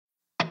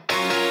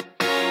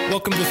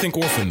Welcome to Think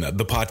Orphan,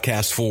 the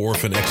podcast for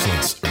orphan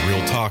excellence.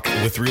 Real talk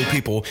with real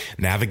people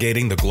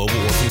navigating the global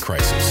orphan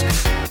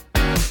crisis.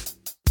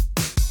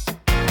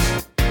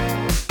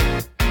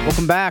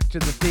 Welcome back to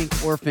the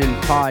Think Orphan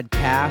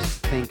podcast.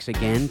 Thanks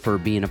again for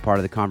being a part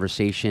of the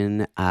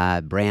conversation.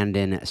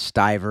 Brandon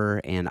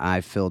Stiver and I,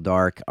 Phil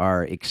Dark,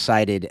 are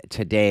excited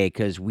today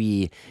because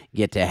we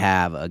get to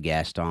have a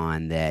guest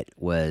on that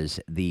was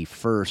the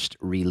first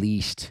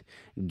released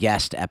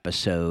guest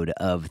episode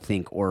of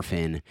Think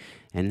Orphan.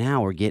 And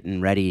now we're getting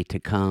ready to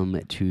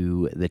come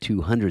to the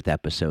 200th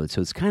episode.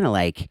 So it's kind of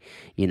like,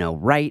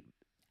 right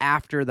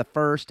after the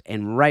first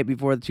and right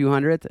before the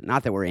 200th.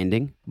 Not that we're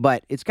ending,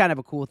 but it's kind of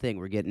a cool thing.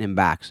 We're getting him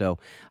back. So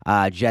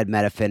Jedd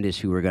Medefind is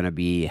who we're going to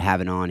be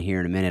having on here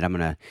in a minute. I'm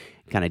going to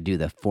kind of do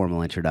the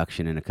formal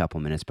introduction in a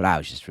couple minutes, but I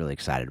was just really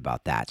excited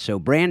about that. So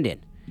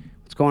Brandon,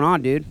 what's going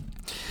on, dude?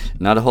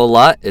 Not a whole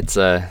lot. It's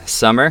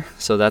summer,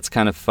 so that's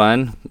kind of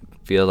fun.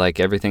 Feel like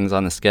everything's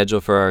on the schedule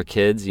for our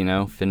kids,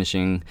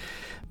 finishing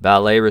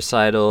ballet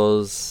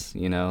recitals,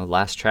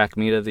 last track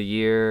meet of the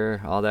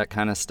year, all that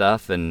kind of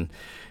stuff. And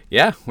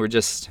yeah, we're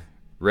just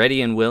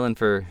ready and willing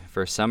for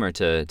summer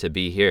to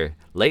be here.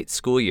 Late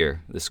school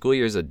year. The school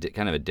year is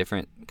kind of a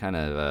different kind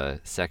of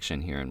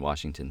section here in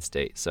Washington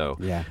State. So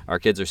yeah, our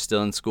kids are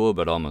still in school,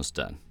 but almost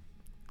done.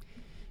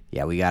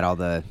 Yeah, we got all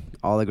the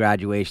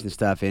graduation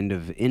stuff end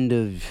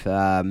of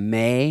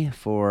May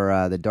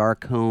for the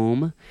dark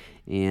home.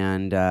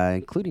 And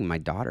including my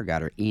daughter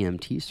got her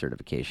EMT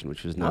certification,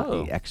 which was not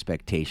the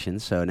expectation.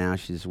 So now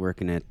she's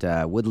working at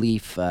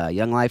Woodleaf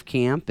Young Life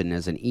Camp and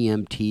as an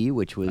EMT,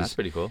 which was, that's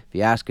pretty cool. If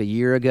you ask a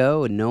year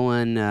ago, no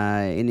one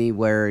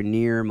anywhere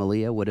near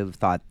Malia would have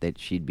thought that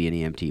she'd be an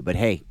EMT. But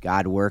hey,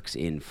 God works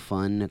in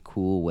fun,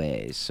 cool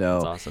ways. So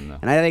that's awesome, though.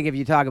 And I think if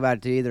you talk about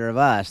it to either of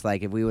us,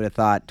 like if we would have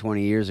thought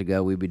 20 years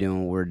ago we'd be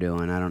doing what we're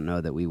doing, I don't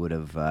know that we would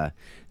have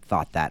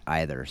thought that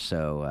either.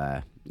 So,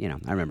 I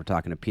remember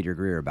talking to Peter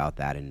Greer about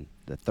that in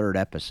the third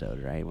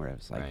episode, right? Where I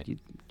was like, right. do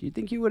you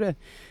think you would have,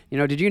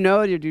 did you know,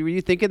 were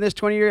you thinking this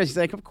 20 years? He's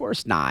like, of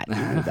course not. You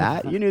knew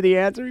that. You knew the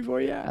answer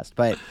before you asked.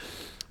 But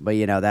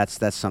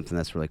that's something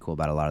that's really cool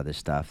about a lot of this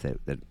stuff that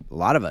a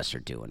lot of us are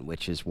doing,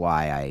 which is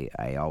why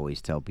I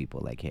always tell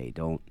people, like, hey,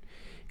 don't,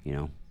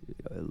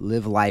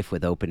 live life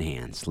with open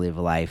hands. Live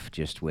life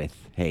just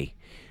with, hey,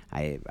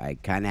 I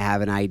kind of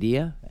have an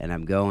idea, and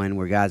I'm going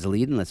where God's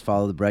leading. Let's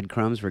follow the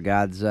breadcrumbs where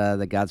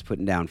that God's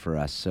putting down for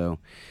us. So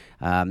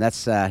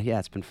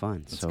it's been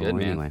fun. That's so good,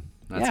 man. Anyway,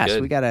 That's good.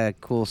 So we got a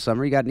cool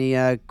summer. You got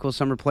any cool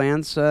summer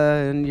plans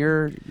in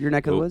your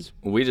neck of the woods?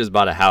 We just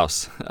bought a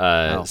house,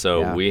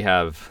 we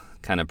have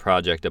kind of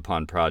project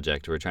upon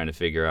project. We're trying to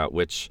figure out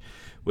which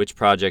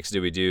projects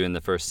do we do in the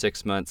first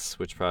 6 months,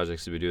 which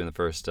projects do we do in the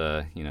first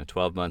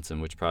 12 months,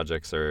 and which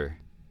projects are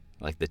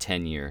like the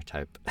 10-year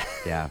type.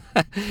 Yeah.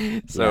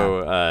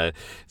 We'll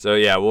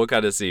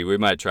kind of see. We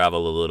might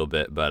travel a little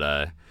bit, but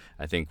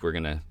I think we're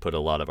gonna put a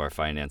lot of our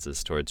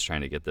finances towards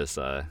trying to get this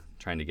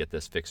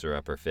fixer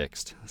upper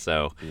fixed.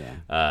 So,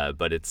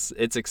 but it's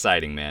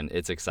exciting, man.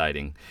 It's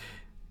exciting.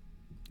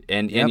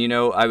 And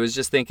I was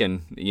just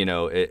thinking,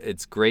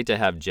 it's great to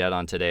have Jedd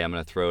on today. I'm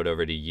going to throw it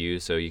over to you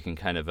so you can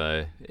kind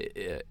of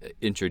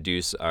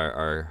introduce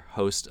our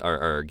host,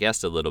 our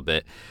guest a little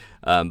bit.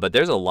 But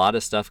there's a lot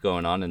of stuff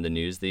going on in the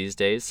news these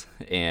days,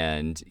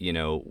 and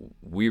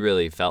we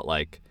really felt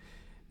like,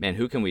 man,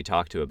 who can we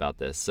talk to about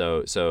this?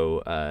 So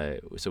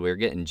we're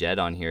getting Jedd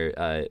on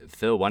here.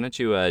 Phil, why don't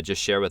you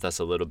just share with us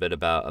a little bit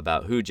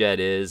about who Jedd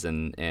is,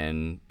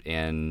 and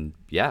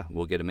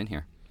we'll get him in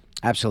here.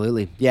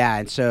 Absolutely. Yeah,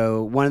 and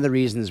so one of the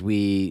reasons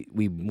we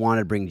want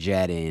to bring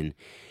Jedd in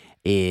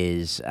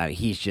is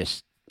he's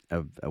just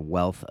a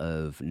wealth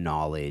of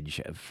knowledge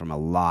from a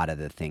lot of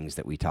the things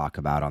that we talk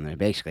about on there.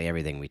 Basically,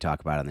 everything we talk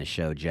about on the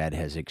show, Jedd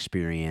has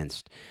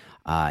experienced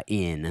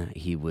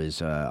He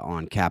was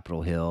on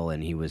Capitol Hill,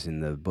 and he was in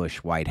the Bush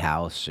White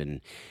House,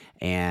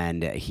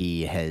 and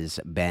he has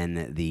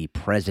been the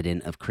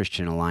president of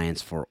Christian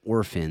Alliance for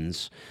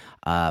Orphans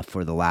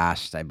for the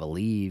last, I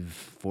believe,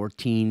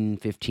 14,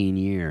 15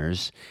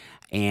 years.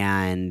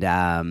 And,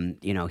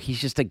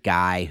 he's just a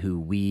guy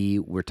who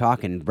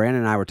Brandon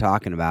and I were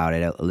talking about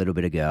it a little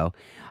bit ago.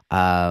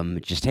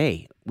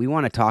 Hey, we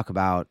want to talk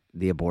about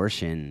the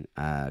abortion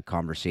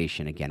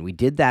conversation again. We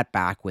did that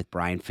back with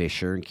Brian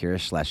Fisher and Kira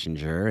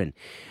Schlesinger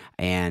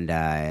and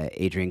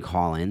Adrian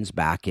Collins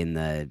back in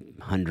the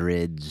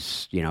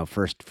hundreds,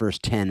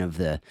 first 10 of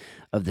the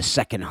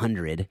second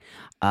 100.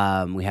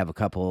 We have a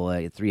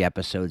couple, 3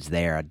 episodes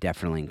there. I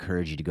definitely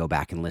encourage you to go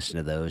back and listen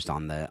to those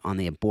on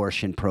the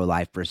abortion,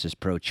 pro-life versus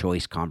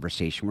pro-choice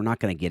conversation. We're not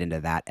going to get into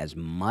that as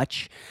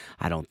much,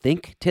 I don't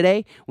think,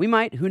 today. We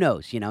might, who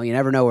knows? You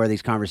never know where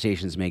these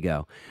conversations may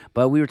go.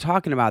 But we were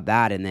talking about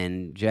that, and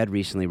then Jedd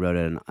recently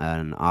wrote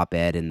an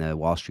op-ed in the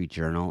Wall Street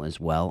Journal as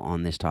well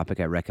on this topic.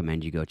 I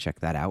recommend you go check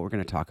that out. We're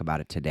going to talk about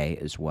it today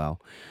as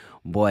well.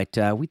 But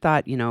we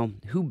thought,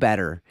 who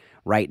better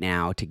right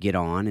now to get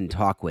on and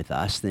talk with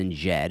us than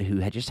Jedd,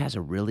 who just has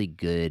a really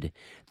good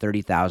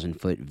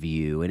 30,000-foot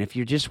view. And if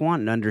you're just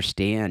wanting to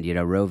understand,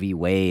 Roe v.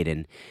 Wade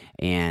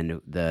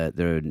and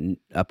the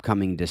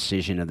upcoming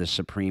decision of the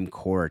Supreme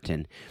Court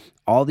and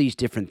all these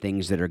different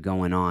things that are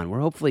going on, we're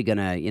hopefully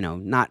gonna,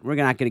 we're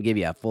not gonna give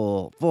you a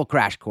full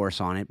crash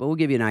course on it, but we'll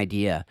give you an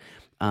idea.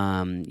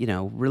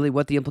 Really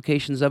what the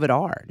implications of it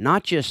are,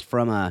 not just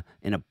from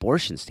an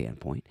abortion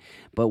standpoint,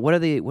 but what are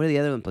the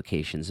other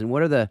implications, and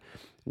what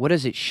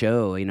does it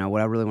show?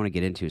 What I really want to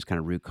get into is kind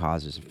of root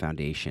causes and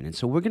foundation. And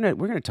so we're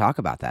gonna talk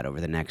about that over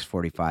the next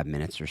 45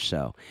 minutes or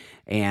so.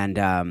 And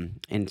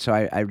so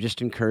I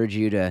just encourage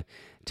you to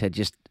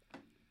just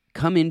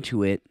come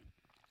into it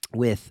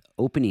with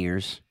open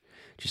ears,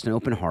 just an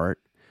open heart,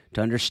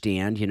 to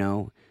understand,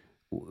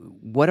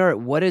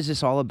 what is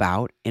this all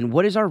about, and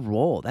what is our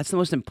role? That's the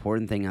most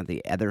important thing on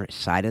the other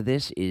side of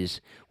this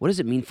is, what does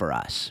it mean for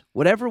us?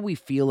 Whatever we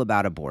feel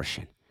about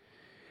abortion,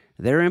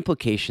 there are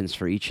implications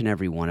for each and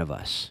every one of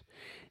us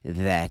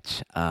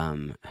that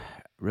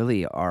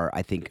really are,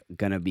 I think,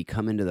 going to be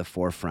coming to the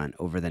forefront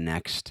over the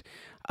next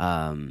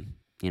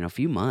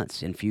few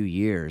months and few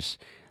years,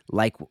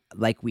 like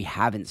we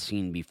haven't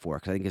seen before,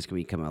 because I think it's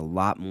going to become a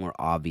lot more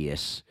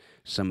obvious,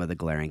 some of the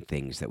glaring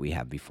things that we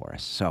have before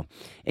us. So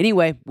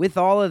anyway, with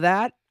all of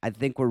that, I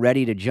think we're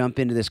ready to jump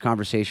into this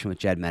conversation with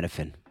Jedd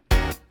Medefind.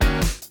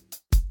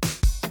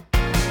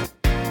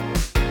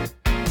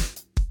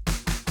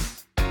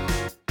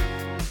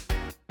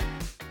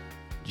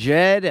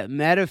 Jedd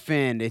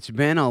Medefind, it's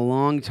been a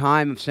long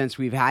time since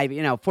we've had,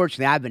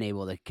 fortunately I've been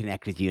able to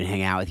connect with you and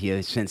hang out with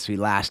you since we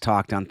last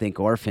talked on Think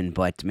Orphan,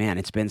 but man,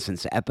 it's been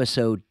since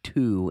episode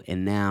 2,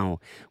 and now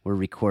we're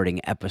recording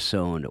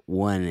episode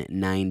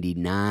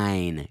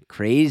 199.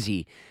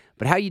 Crazy.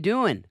 But how you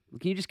doing?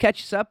 Can you just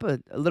catch us up a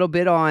little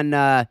bit on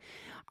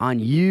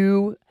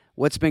you,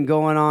 what's been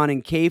going on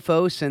in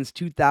CAFO since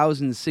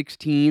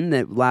 2016,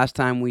 that last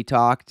time we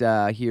talked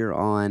here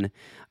on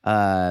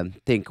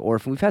Think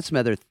Orphan. We've had some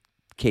other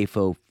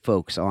CAFO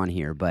folks on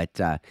here, but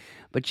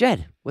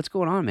Jedd, what's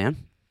going on,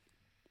 man?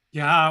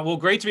 Yeah, well,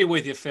 great to be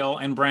with you, Phil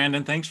and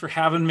Brandon. Thanks for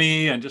having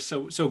me, and just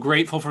so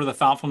grateful for the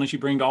thoughtfulness you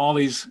bring to all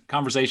these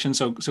conversations.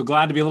 So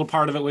glad to be a little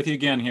part of it with you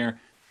again here.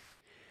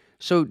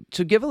 So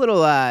to give a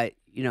little,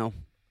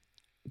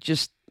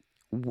 just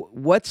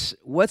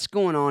what's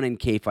going on in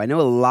CAFO? I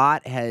know a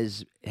lot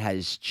has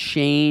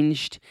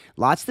changed,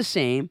 lots the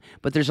same,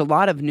 but there's a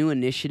lot of new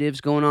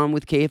initiatives going on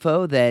with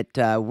CAFO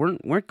that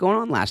weren't going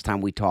on last time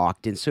we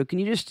talked. And so can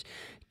you just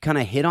kind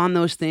of hit on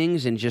those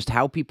things and just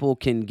how people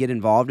can get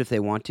involved if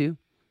they want to?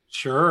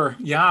 Sure.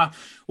 Yeah.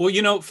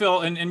 Well, Phil,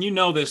 and you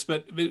know this,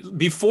 but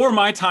before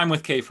my time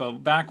with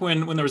CAFO, back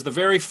when there was the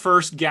very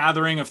first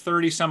gathering of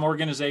 30 some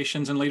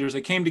organizations and leaders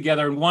that came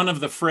together, and one of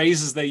the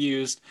phrases they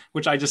used,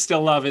 which I just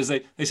still love, is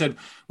they said,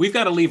 we've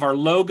got to leave our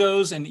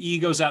logos and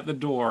egos at the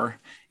door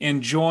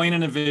and join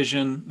in a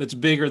vision that's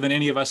bigger than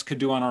any of us could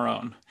do on our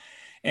own.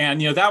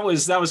 And, that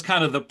was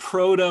kind of the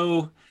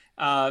proto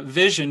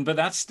vision, but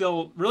that's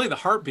still really the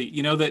heartbeat,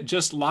 that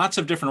just lots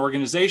of different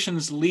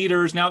organizations,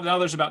 leaders. Now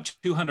there's about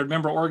 200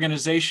 member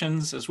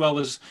organizations, as well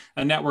as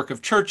a network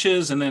of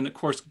churches, and then of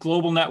course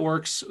global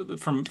networks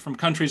from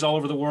countries all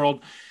over the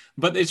world.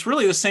 But it's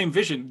really the same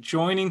vision,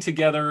 joining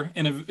together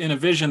in a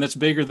vision that's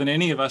bigger than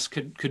any of us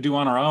could do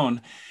on our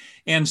own.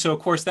 And so, of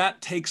course, that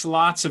takes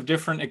lots of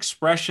different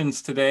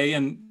expressions today.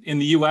 And in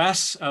the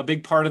U.S., a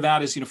big part of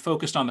that is,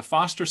 focused on the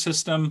foster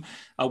system,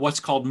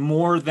 what's called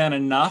more than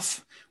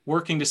enough,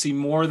 working to see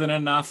more than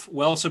enough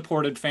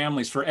well-supported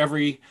families for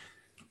every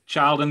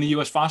child in the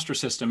U.S. foster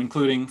system,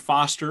 including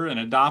foster and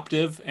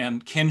adoptive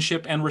and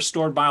kinship and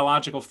restored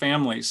biological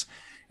families,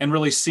 and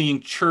really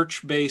seeing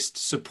church-based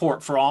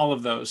support for all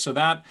of those. So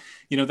that,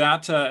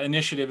 that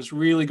initiative is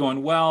really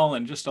going well,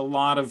 and just a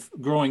lot of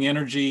growing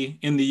energy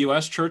in the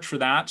U.S. church for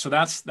that. So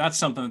that's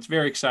something that's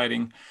very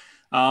exciting.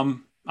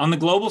 On the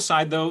global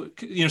side, though,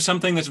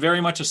 something that's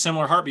very much a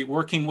similar heartbeat,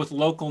 working with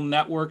local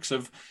networks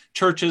of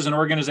churches and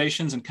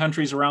organizations and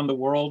countries around the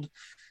world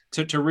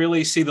to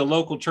really see the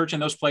local church in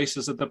those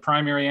places as the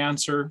primary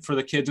answer for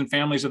the kids and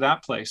families of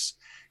that place.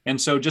 And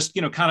so just,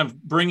 kind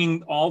of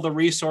bringing all the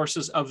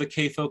resources of the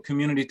CAFO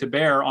community to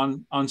bear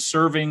on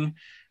serving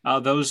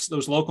those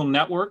local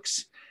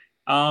networks.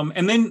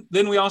 And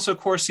then we also, of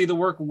course, see the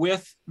work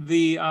with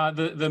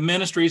the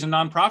ministries and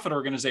nonprofit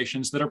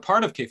organizations that are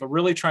part of CAFO,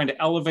 really trying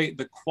to elevate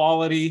the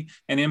quality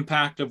and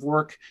impact of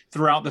work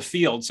throughout the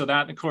field. So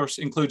that, of course,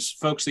 includes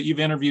folks that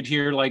you've interviewed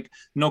here, like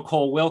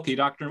Nicole Wilkie,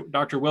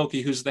 Dr.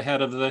 Wilkie, who's the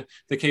head of the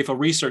CAFO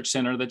Research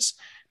Center, that's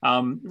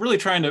really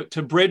trying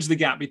to bridge the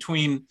gap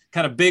between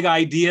kind of big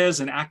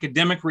ideas and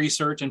academic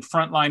research and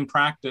frontline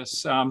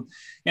practice.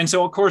 And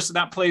so, of course,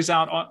 that plays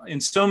out in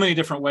so many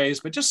different ways,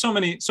 but just so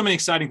many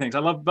exciting things. I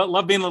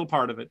love being a little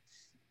part of it.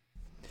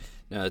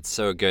 No, it's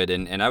so good.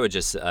 And I would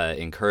just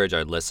encourage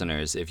our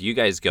listeners, if you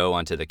guys go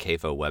onto the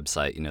CAFO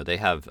website, they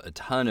have a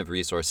ton of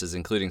resources,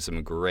 including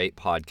some great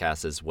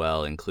podcasts as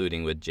well,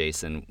 including with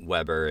Jason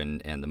Weber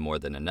and the More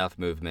Than Enough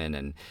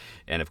movement,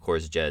 and of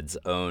course, Jedd's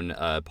own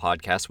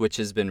podcast, which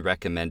has been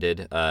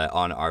recommended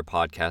on our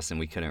podcast, and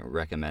we couldn't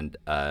recommend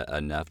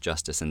enough,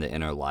 Justice in the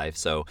Inner Life.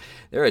 So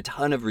there are a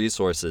ton of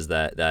resources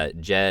that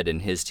Jedd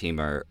and his team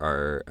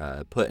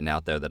are putting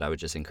out there that I would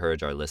just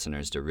encourage our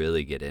listeners to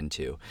really get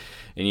into.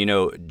 And,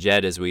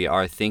 Jedd, as we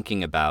are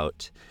thinking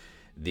about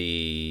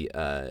the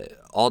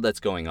all that's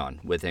going on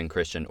within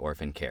Christian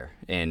orphan care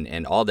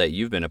and all that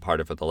you've been a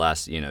part of for the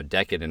last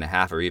decade and a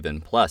half or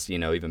even plus,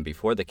 even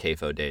before the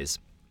CAFO days,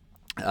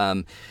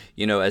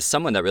 as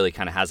someone that really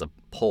kind of has a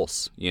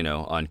pulse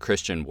on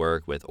Christian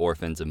work with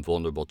orphans and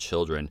vulnerable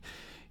children,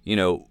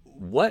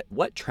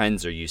 what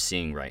trends are you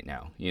seeing right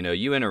now?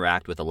 You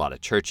interact with a lot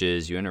of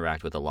churches, you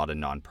interact with a lot of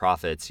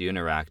nonprofits, you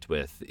interact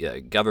with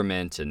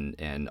government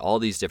and all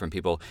these different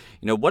people.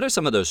 What are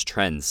some of those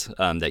trends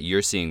that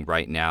you're seeing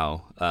right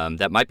now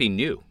that might be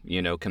new,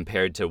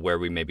 compared to where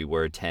we maybe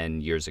were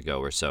 10 years ago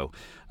or so?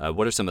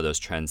 What are some of those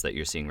trends that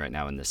you're seeing right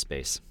now in this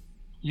space?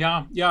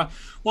 Yeah.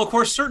 Well, of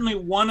course, certainly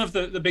one of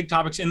the big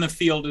topics in the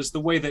field is the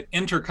way that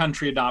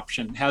inter-country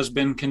adoption has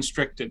been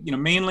constricted,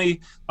 mainly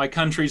by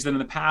countries that in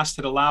the past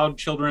had allowed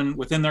children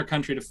within their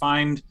country to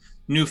find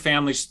new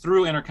families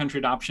through inter-country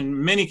adoption.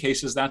 In many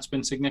cases, that's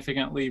been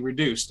significantly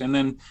reduced. And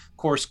then, of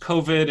course,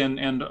 COVID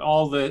and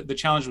all the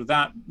challenge with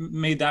that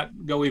made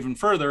that go even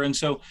further. And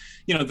so,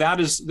 that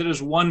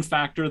is one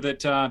factor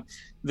that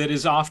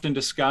is often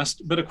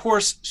discussed. But of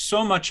course,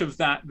 so much of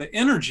the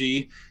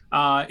energy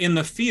in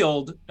the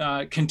field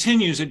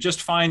continues. It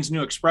just finds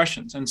new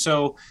expressions. And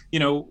so,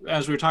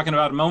 as we were talking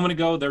about a moment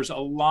ago, there's a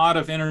lot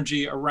of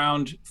energy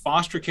around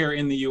foster care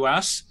in the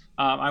U.S.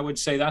 I would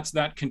say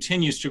that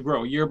continues to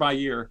grow year by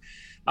year.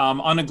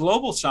 On a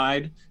global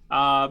side,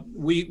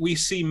 we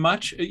see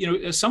much,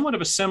 somewhat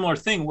of a similar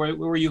thing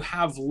where you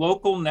have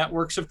local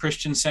networks of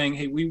Christians saying,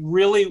 hey, we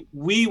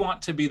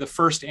want to be the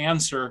first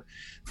answer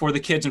for the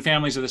kids and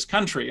families of this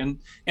country.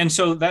 And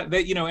so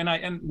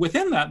and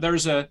within that,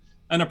 there's an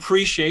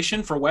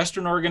appreciation for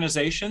Western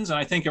organizations, and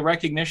I think a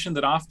recognition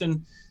that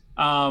often,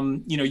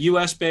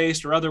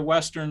 U.S.-based or other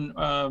Western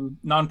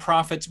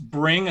nonprofits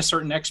bring a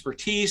certain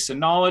expertise and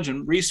knowledge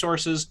and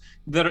resources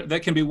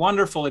that can be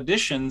wonderful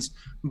additions.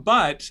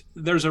 But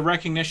there's a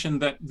recognition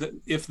that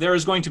if there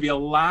is going to be a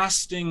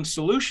lasting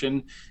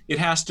solution, it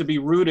has to be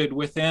rooted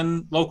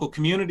within local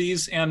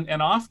communities and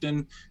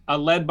often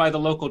led by the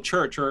local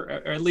church, or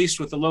at least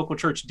with the local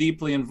church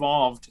deeply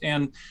involved.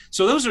 And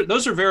so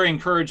those are very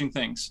encouraging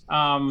things.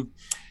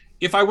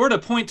 If I were to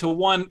point to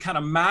one kind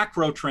of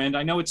macro trend,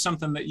 I know it's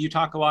something that you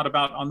talk a lot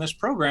about on this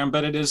program,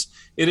 but it is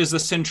the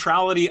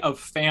centrality of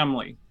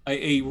family,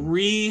 a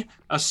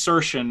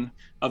reassertion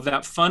of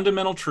that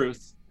fundamental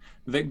truth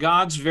that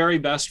God's very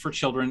best for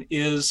children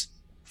is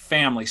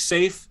family,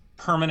 safe,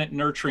 permanent,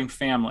 nurturing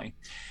family.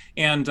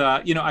 And,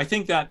 I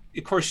think that,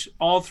 of course,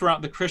 all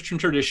throughout the Christian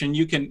tradition,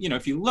 you can,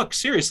 if you look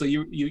seriously,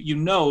 you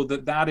know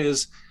that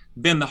has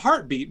been the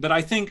heartbeat. But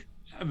I think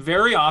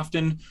very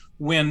often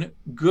when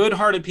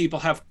good-hearted people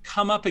have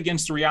come up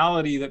against the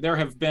reality that there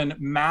have been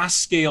mass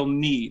scale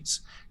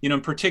needs,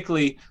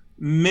 particularly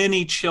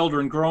many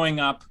children growing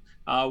up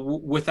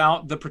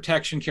without the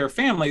protection care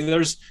family,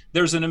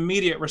 there's an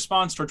immediate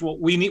response towards, well,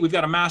 we've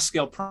got a mass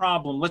scale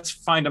problem. Let's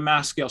find a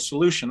mass scale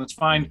solution. Let's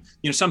find,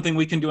 something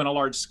we can do on a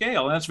large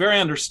scale. And that's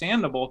very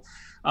understandable.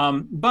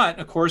 But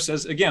of course,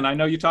 as again, I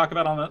know you talk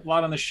about a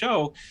lot on the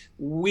show,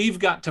 we've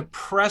got to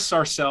press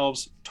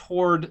ourselves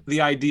toward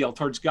the ideal,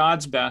 towards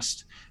God's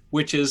best,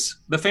 which is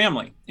the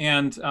family.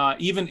 And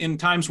even in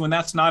times when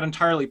that's not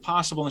entirely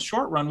possible in the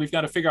short run, we've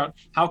got to figure out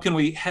how can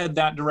we head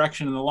that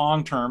direction in the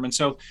long term. And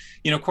so,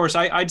 of course,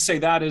 I'd say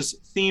that is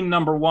theme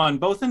number one,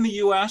 both in the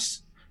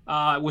U.S.,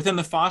 within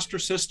the foster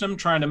system,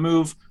 trying to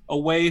move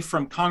away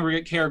from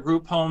congregate care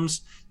group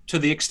homes to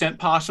the extent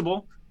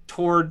possible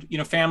toward,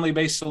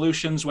 family-based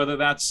solutions, whether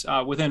that's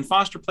within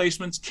foster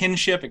placements,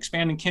 kinship,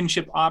 expanding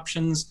kinship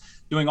options,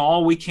 doing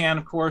all we can,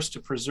 of course, to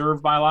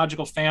preserve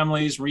biological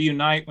families,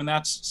 reunite when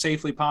that's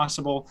safely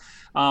possible.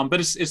 But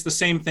it's the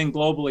same thing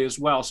globally as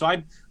well. So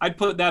I'd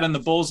put that in the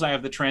bullseye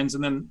of the trends,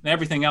 and then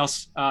everything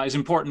else is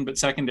important but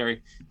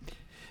secondary.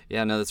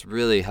 Yeah, no, that's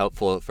really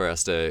helpful for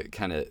us to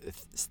kind of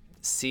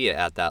see it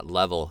at that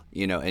level,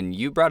 and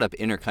you brought up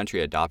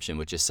inter-country adoption,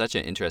 which is such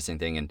an interesting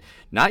thing, and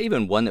not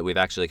even one that we've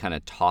actually kind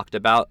of talked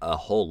about a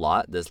whole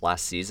lot this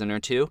last season or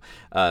two.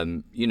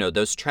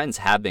 Those trends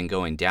have been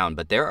going down,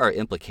 but there are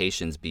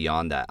implications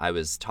beyond that. I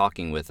was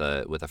talking with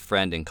a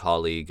friend and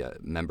colleague, a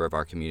member of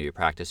our community of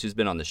practice, who's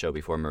been on the show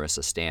before,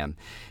 Marissa Stam,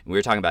 and we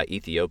were talking about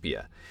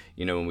Ethiopia.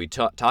 When we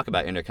talk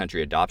about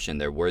inter-country adoption,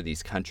 there were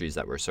these countries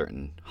that were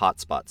certain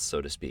hotspots,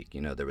 so to speak.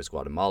 There was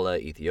Guatemala,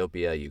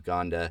 Ethiopia,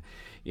 Uganda.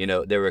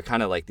 There were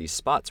kind of like these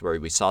spots where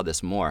we saw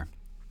this more.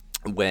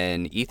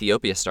 when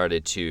Ethiopia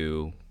started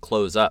to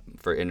close up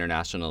for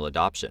international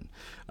adoption.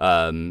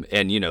 And,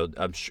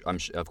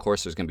 of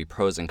course, there's going to be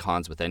pros and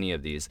cons with any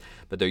of these,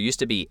 but there used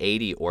to be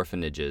 80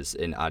 orphanages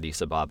in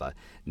Addis Ababa.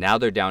 Now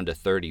they're down to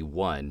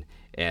 31,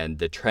 and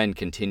the trend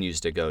continues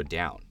to go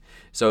down.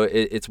 So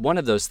it's one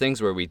of those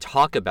things where we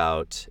talk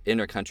about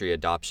intercountry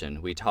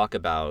adoption. We talk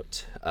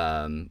about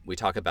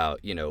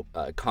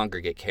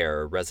congregate care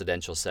or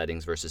residential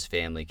settings versus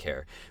family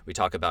care. We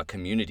talk about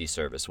community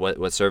service.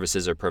 What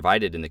services are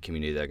provided in the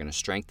community that are going to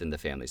strengthen the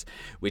families.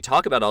 We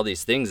talk about all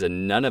these things,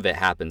 and none of it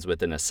happens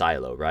within a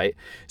silo, right?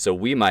 So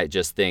we might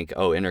just think,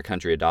 oh,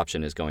 intercountry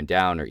adoption is going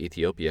down or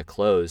Ethiopia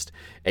closed,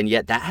 and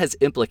yet that has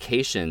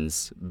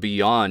implications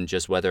beyond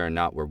just whether or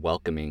not we're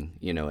welcoming,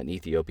 an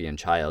Ethiopian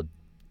child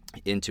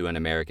into an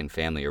American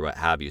family or what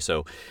have you.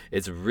 So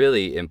it's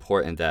really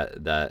important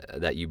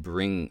that you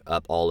bring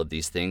up all of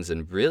these things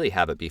and really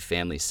have it be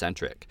family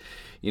centric.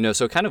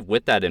 So kind of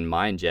with that in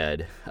mind,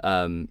 Jedd,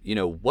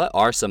 what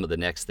are some of the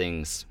next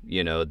things,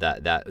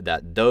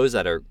 that those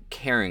that are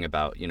caring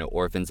about,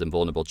 orphans and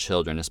vulnerable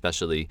children,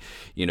 especially,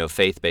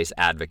 faith-based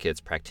advocates,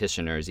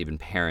 practitioners, even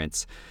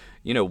parents,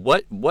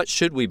 what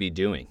should we be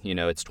doing?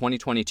 It's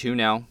 2022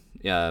 now.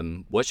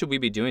 What should we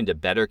be doing to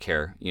better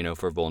care,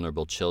 for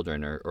vulnerable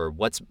children, or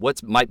what's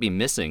might be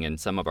missing in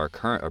some of our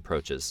current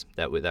approaches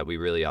that we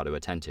really ought to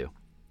attend to?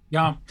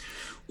 Yeah.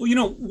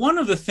 Well, one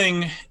of the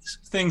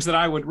things that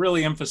I would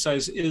really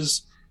emphasize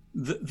is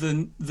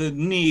the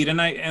need,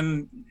 and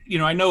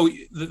I know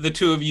the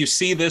two of you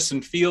see this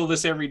and feel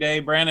this every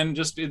day, Brandon,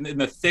 just in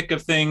the thick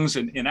of things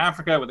in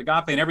Africa with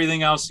agape and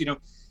everything else,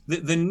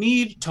 the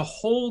need to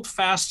hold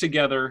fast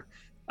together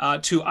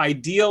to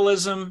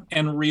idealism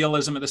and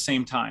realism at the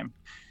same time.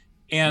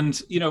 And,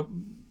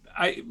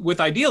 with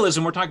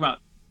idealism, we're talking about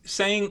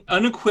saying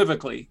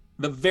unequivocally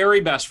the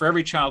very best for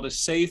every child is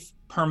safe,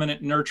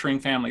 permanent, nurturing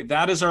family.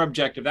 That is our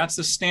objective. That's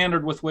the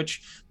standard with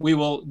which we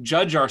will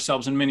judge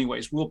ourselves in many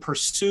ways. We'll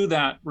pursue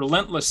that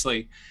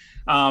relentlessly,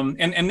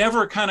 and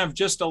never kind of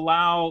just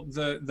allow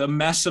the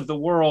mess of the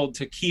world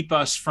to keep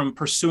us from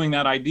pursuing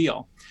that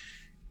ideal.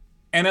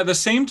 And at the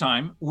same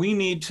time, we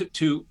need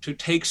to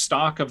take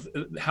stock of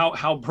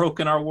how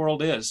broken our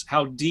world is,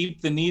 how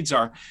deep the needs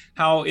are,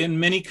 how in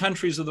many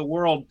countries of the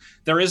world,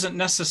 there isn't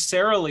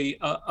necessarily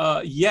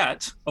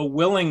yet a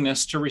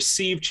willingness to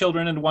receive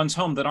children into one's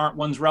home that aren't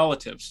one's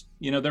relatives.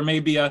 There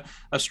may be a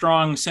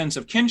strong sense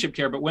of kinship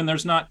care, but when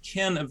there's not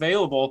kin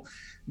available,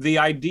 the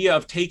idea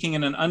of taking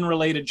in an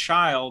unrelated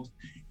child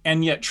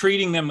and yet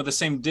treating them with the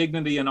same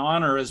dignity and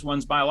honor as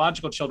one's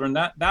biological children,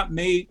 that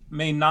may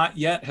not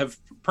yet have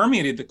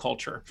permeated the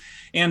culture.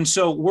 And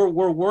so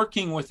we're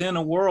working within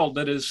a world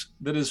that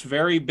is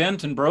very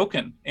bent and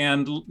broken.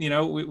 And,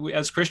 we,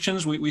 as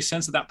Christians, we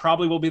sense that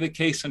probably will be the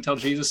case until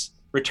Jesus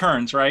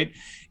returns, right?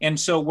 And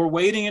so we're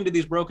wading into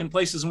these broken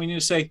places, and we need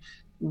to say,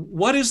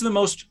 what is the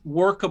most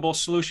workable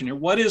solution here?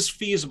 What is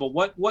feasible?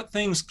 What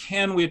things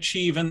can we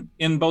achieve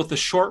in both the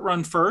short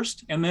run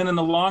first and then in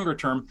the longer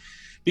term?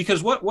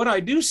 Because what I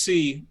do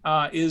see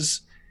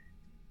is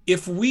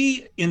if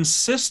we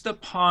insist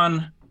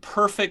upon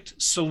perfect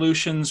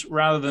solutions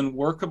rather than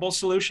workable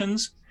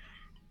solutions,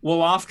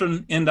 we'll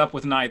often end up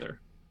with neither.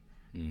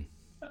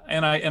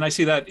 And I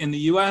see that in the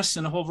US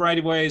in a whole variety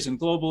of ways and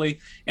globally.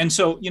 And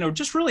so,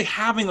 just really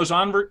having those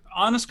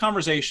honest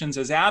conversations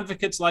as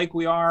advocates like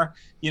we are,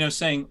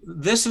 saying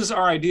this is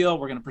our ideal,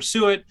 we're going to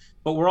pursue it,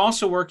 but we're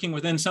also working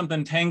within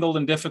something tangled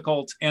and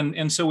difficult.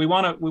 And so we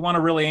want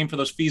to really aim for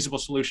those feasible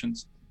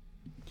solutions.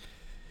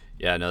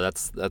 Yeah, no,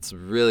 that's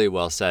really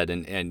well said.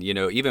 And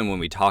even when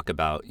we talk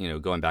about,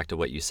 going back to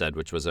what you said,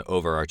 which was an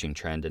overarching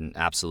trend and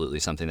absolutely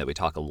something that we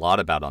talk a lot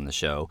about on the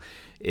show,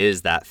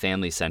 is that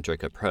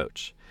family-centric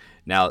approach.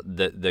 Now,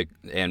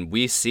 and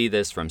we see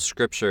this from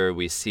scripture,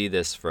 we see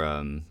this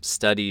from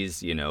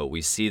studies,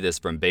 we see this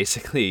from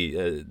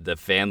basically the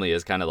family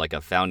is kind of like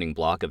a founding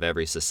block of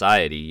every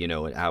society,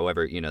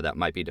 however, that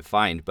might be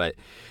defined. But,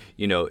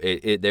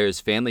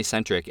 there's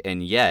family-centric,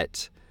 and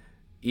yet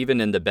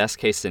even in the best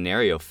case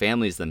scenario,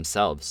 families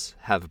themselves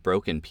have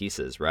broken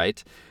pieces,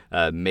 right?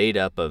 Made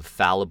up of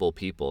fallible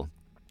people.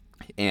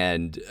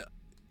 And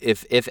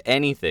if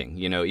anything,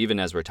 even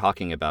as we're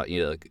talking about,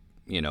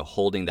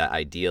 holding that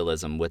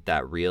idealism with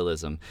that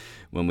realism,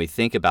 when we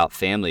think about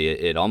family,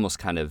 it almost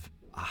kind of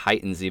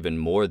heightens even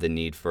more the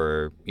need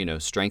for,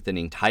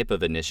 strengthening type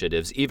of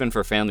initiatives, even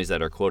for families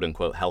that are quote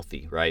unquote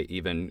healthy, right?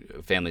 Even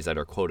families that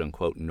are quote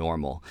unquote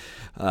normal.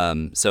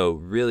 So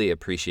really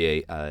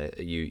appreciate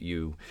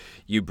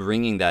you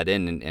bringing that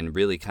in and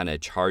really kind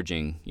of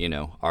charging,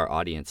 our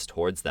audience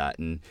towards that.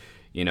 And,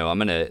 I'm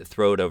going to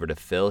throw it over to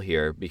Phil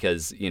here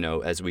because,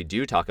 as we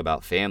do talk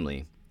about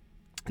family,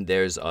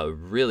 there's a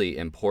really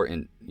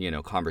important,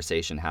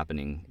 conversation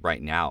happening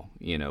right now,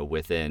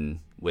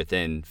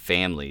 within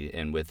family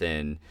and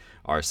within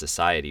our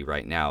society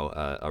right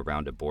now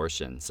around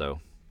abortion. So,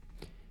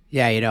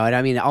 yeah, and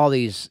I mean, all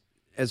these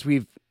as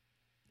we've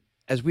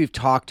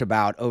talked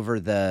about over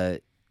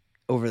the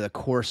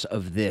course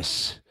of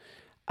this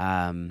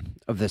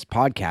of this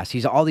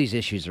podcast. All these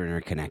issues are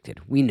interconnected.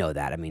 We know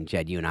that. I mean,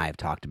 Jedd, you and I have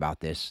talked about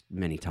this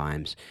many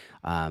times.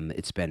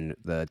 It's been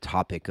the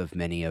topic of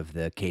many of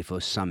the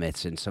CAFO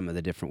summits and some of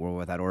the different World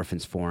Without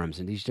Orphans forums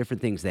and these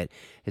different things that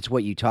it's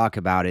what you talk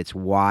about. It's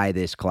why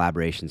this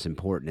collaboration is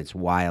important. It's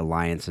why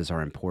alliances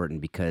are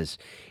important, because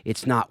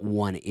it's not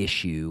one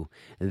issue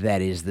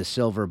that is the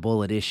silver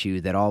bullet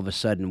issue that all of a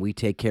sudden we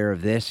take care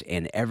of this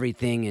and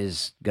everything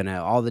is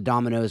all the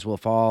dominoes will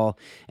fall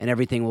and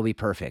everything will be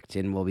perfect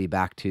and we'll be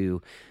back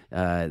to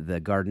the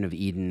Garden of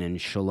Eden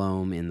and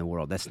shalom in the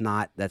world. That's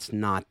not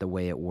the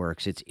way it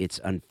works. It's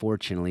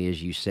unfortunately,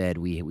 as you said,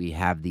 we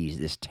have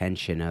this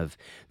tension of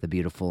the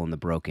beautiful and the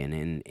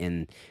broken,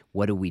 and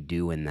what do we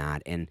do in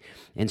that? And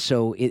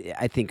so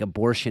I think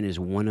abortion is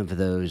one of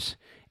those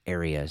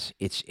areas.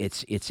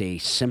 It's a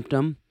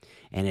symptom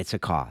and it's a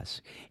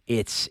cause.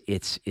 It's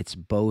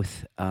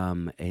both.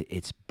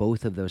 It's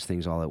both of those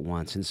things all at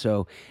once. And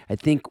so I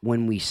think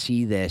when we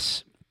see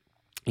this,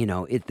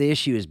 the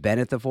issue has been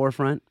at the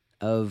forefront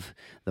of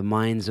the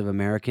minds of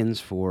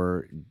Americans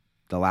for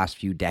the last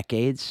few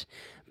decades,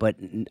 but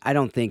I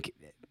don't think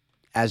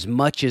as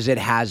much as it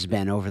has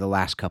been over the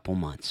last couple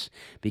months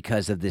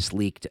because of this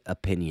leaked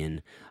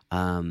opinion,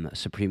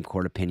 Supreme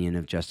Court opinion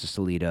of Justice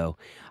Alito.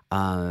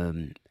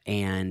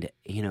 And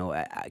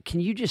can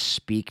you just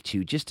speak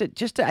to just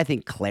to I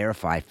think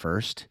clarify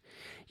first?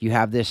 You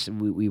have this.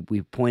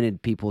 We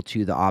pointed people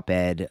to the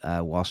op-ed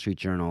Wall Street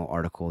Journal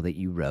article that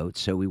you wrote.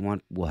 So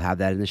we'll have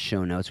that in the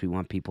show notes. We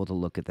want people to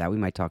look at that. We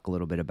might talk a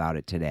little bit about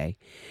it today.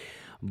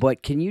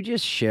 But can you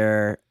just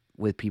share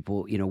with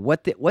people,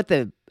 what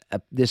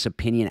this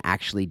opinion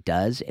actually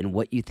does and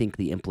what you think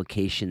the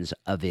implications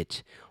of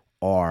it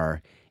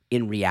are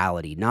in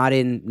reality, not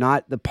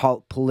the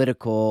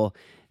political,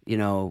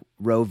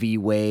 Roe v.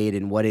 Wade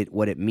and what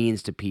it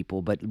means to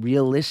people, but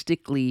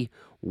realistically,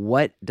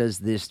 what does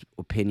this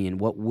opinion,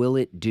 what will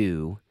it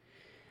do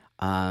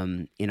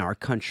in our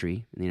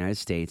country, in the United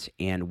States,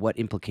 and what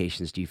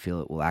implications do you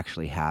feel it will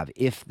actually have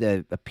if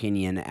the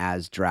opinion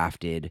as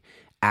drafted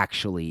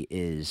actually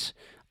is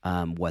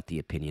what the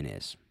opinion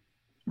is?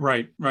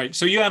 Right.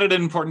 So you added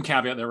an important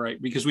caveat there,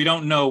 right? Because we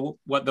don't know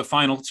what the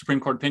final Supreme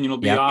Court opinion will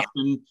be. Yep.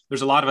 Often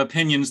there's a lot of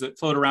opinions that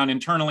float around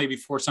internally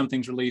before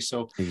something's released.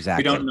 So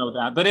exactly. We don't know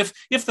that. But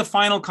if the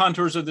final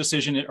contours of the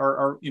decision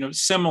are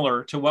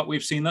similar to what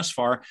we've seen thus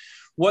far,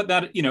 what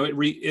that,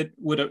 it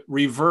would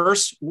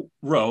reverse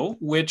Roe,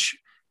 which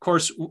of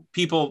course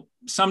people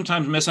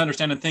sometimes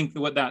misunderstand and think that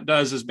what that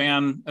does is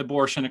ban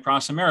abortion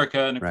across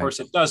America. And of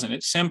course it doesn't.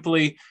 It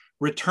simply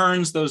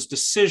returns those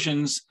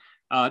decisions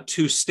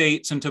to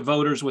states and to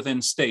voters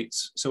within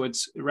states. So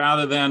it's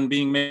rather than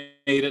being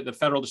made at the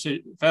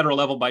federal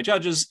level by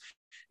judges,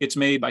 it's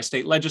made by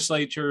state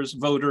legislatures,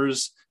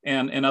 voters,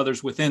 and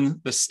others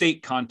within the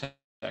state context.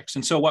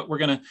 And so what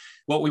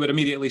we would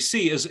immediately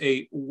see is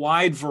a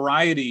wide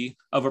variety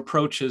of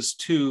approaches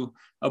to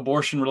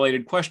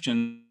abortion-related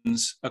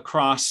questions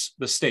across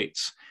the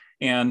states.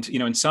 And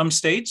in some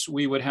states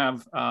we would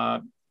have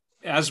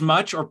as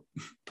much or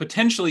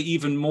potentially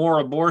even more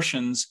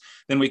abortions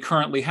than we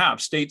currently have.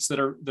 States that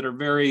are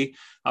very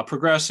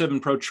progressive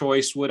and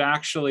pro-choice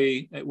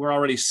we're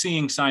already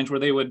seeing signs where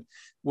they would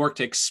work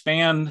to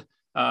expand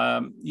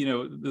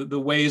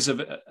the ways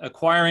of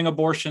acquiring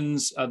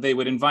abortions. They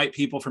would invite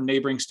people from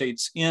neighboring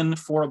states in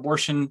for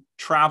abortion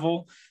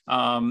travel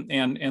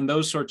and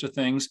those sorts of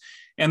things.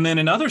 And then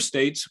in other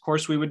states, of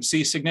course, we would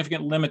see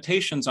significant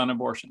limitations on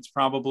abortions,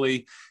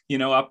 probably,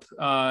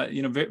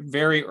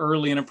 very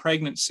early in a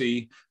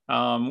pregnancy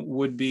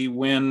would be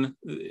when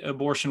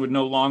abortion would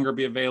no longer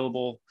be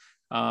available,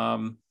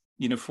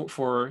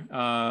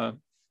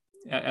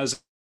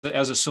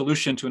 as a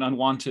solution to an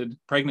unwanted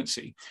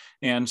pregnancy.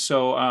 And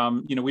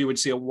so, we would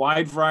see a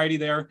wide variety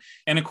there.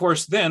 And of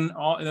course, then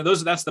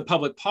that's the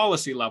public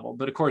policy level.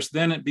 But of course,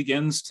 then it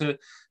begins to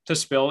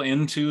spill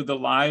into the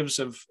lives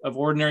of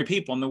ordinary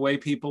people and the way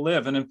people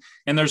live. And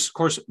there's, of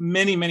course,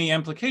 many, many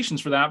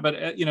implications for that. But,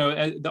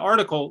 the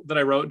article that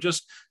I wrote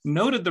just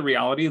noted the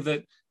reality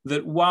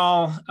that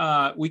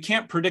while we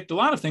can't predict a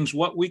lot of things,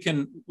 what we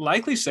can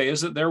likely say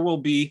is that there will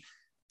be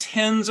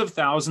tens of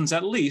thousands,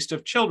 at least,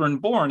 of children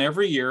born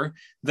every year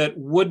that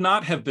would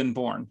not have been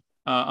born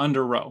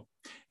under Roe.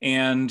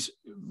 And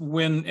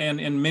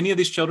many of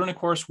these children, of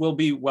course, will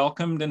be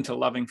welcomed into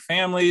loving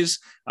families.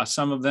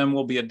 Some of them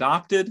will be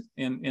adopted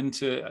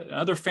into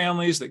other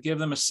families that give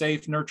them a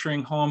safe,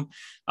 nurturing home.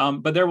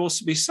 But there will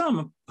be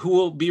some who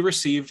will be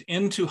received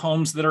into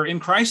homes that are in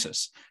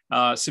crisis,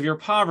 severe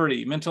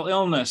poverty, mental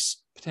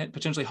illness,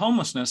 potentially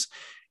homelessness.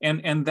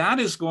 And that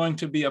is going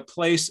to be a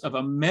place of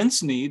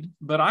immense need,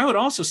 but I would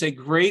also say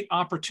great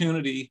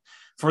opportunity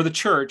for the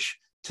church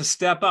to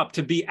step up,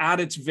 to be at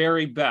its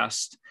very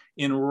best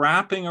in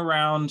wrapping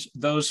around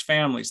those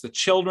families, the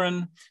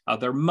children,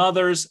 their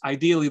mothers,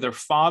 ideally their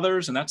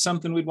fathers. And that's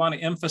something we'd want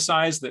to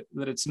emphasize, that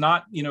it's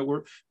not,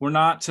 we're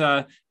not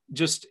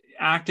just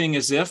acting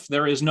as if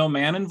there is no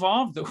man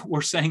involved.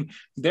 We're saying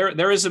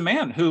there is a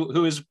man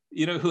who is,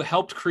 who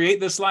helped create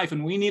this life,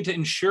 and we need to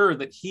ensure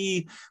that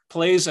he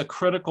plays a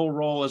critical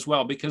role as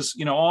well, because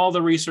all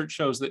the research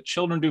shows that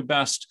children do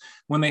best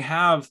when they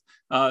have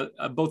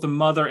both a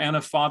mother and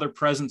a father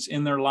presence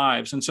in their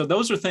lives. And so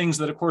those are things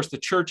that, of course, the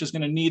church is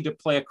going to need to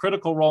play a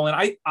critical role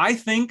in. I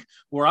think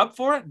we're up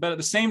for it, but at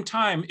the same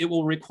time, it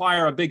will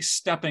require a big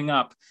stepping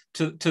up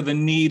to the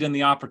need and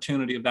the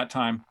opportunity of that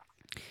time.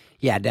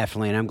 Yeah,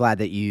 definitely. And I'm glad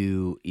that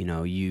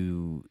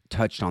you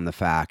touched on the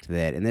fact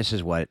that, and this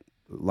is what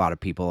a lot of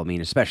people, I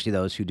mean, especially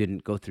those who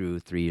didn't go through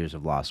 3 years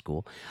of law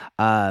school,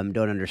 don't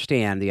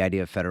understand the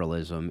idea of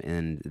federalism,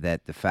 and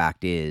that the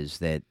fact is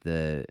that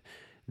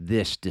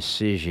this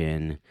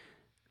decision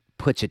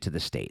puts it to the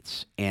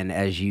states. And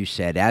as you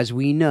said, as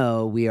we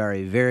know, we are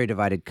a very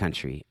divided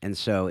country. And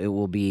so it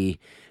will be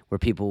where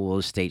people will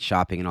estate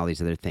shopping and all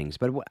these other things.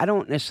 But I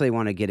don't necessarily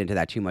want to get into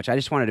that too much. I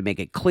just wanted to make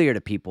it clear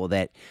to people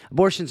that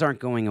abortions aren't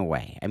going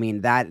away. I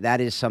mean,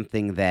 that is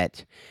something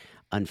that,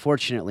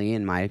 unfortunately,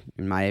 in my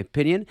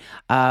opinion,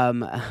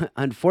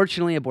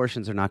 unfortunately,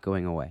 abortions are not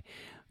going away.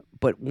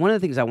 But one of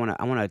the things I want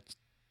to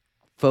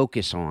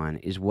focus on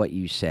is what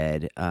you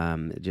said,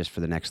 just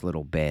for the next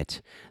little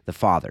bit, the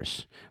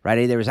fathers,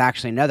 right? There was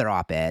actually another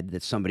op-ed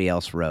that somebody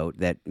else wrote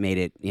that made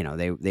it,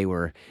 they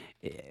were,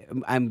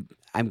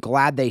 I'm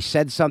glad they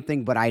said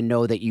something, but I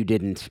know that you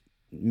didn't,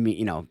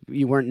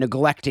 you weren't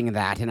neglecting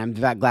that. And I'm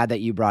glad that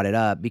you brought it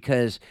up,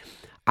 because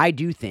I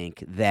do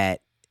think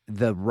that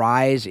the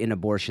rise in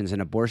abortions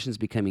and abortions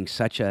becoming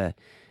such an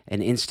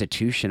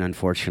institution,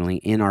 unfortunately,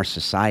 in our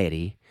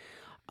society,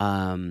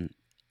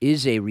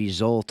 is a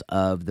result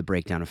of the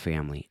breakdown of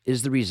family,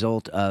 is the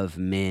result of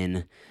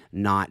men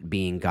not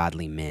being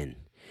godly men,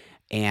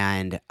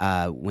 and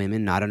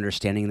women not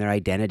understanding their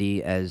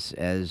identity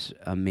as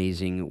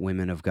amazing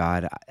women of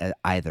God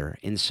either.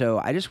 And so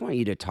I just want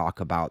you to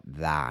talk about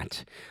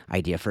that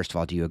idea. First of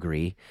all, do you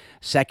agree?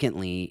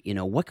 Secondly,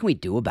 what can we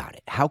do about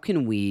it? How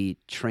can we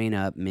train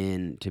up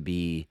men to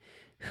be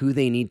who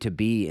they need to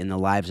be in the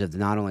lives of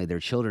not only their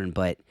children,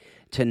 but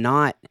to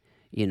not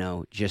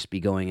just be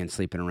going and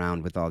sleeping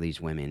around with all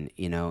these women,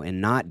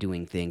 and not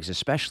doing things,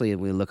 especially if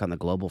we look on the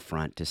global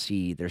front to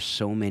see there's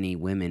so many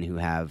women who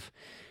have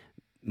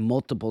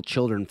multiple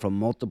children from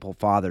multiple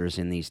fathers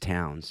in these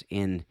towns.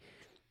 And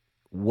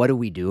what do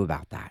we do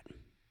about that?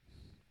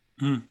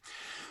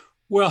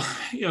 Well,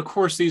 of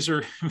course, these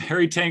are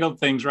very tangled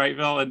things, right,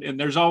 Phil? And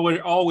there's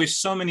always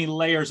so many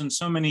layers and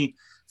so many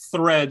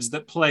threads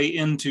that play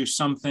into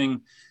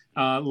something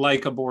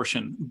like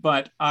abortion.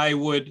 But I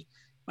would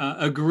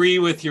agree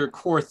with your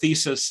core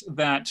thesis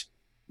that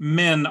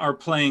men are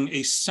playing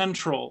a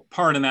central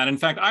part in that. In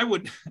fact, I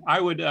would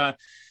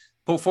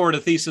put forward a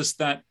thesis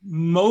that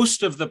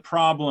most of the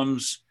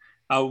problems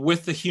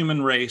with the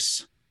human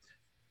race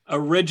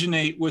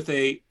originate with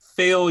a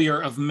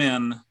failure of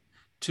men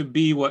to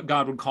be what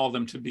God would call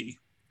them to be.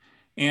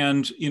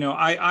 And,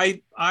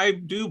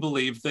 I do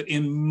believe that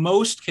in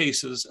most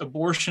cases,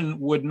 abortion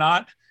would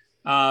not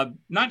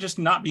just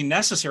not be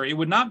necessary, it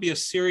would not be a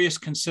serious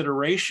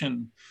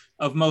consideration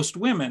of most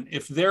women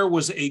if there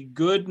was a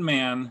good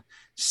man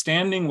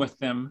standing with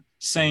them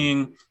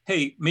saying,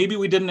 hey, maybe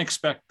we didn't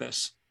expect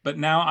this, but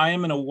now I am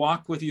going to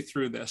walk with you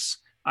through this.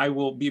 I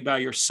will be by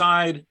your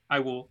side. I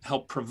will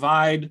help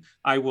provide.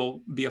 I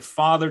will be a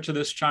father to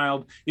this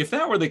child. If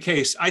that were the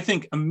case, I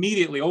think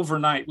immediately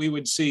overnight, we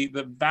would see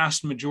the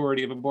vast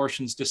majority of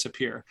abortions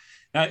disappear.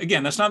 Now,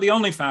 again, that's not the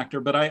only factor,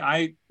 but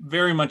I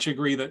very much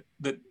agree that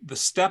the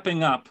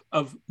stepping up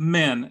of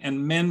men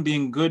and men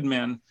being good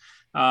men,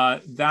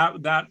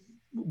 that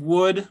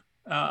would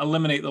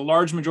eliminate the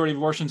large majority of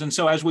abortions. And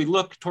so as we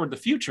look toward the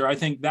future, I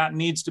think that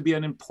needs to be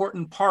an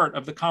important part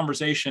of the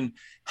conversation,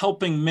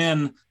 helping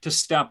men to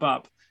step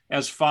up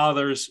as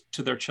fathers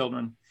to their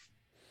children.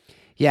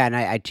 Yeah, and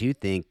I do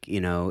think,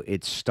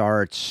 it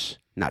starts,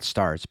 not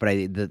starts, but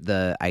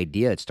the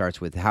idea, it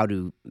starts with how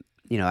to,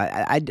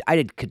 I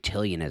did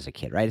cotillion as a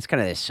kid, right? It's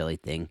kind of this silly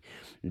thing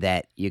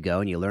that you go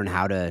and you learn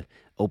how to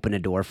open a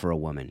door for a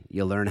woman.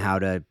 You learn how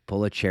to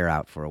pull a chair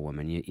out for a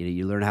woman.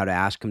 You learn how to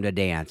ask them to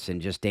dance and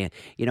just dance,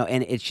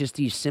 and it's just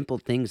these simple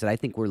things that I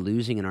think we're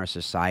losing in our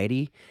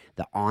society,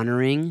 the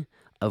honoring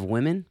of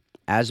women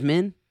as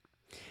men.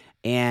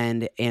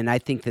 And I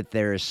think that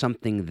there is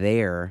something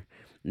there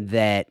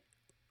that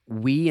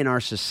we in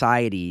our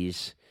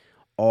societies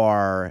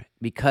are,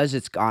 because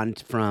it's gone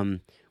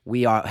from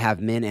we have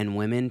men and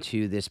women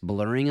to this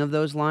blurring of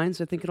those lines,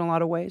 I think in a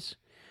lot of ways.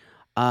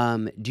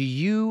 Do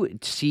you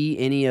see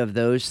any of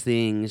those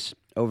things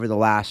over the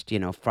last,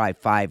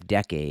 five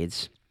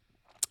decades,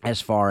 as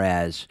far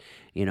as,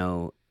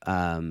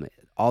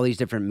 all these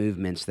different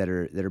movements that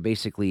are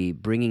basically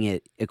bringing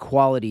it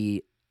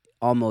equality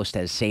almost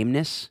as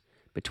sameness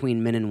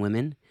between men and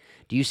women?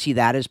 Do you see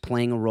that as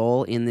playing a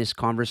role in this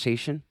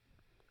conversation?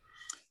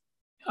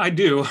 I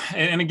do.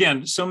 And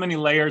again, so many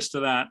layers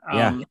to that.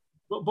 Yeah.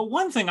 But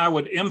one thing I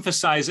would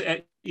emphasize,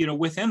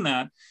 within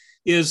that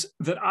is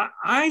that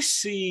I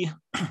see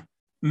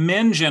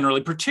men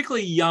generally,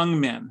 particularly young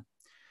men,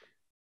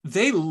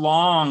 they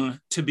long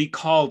to be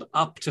called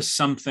up to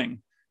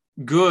something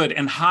good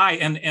and high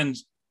and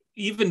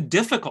even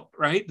difficult,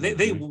 right?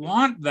 They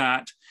want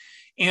that.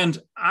 And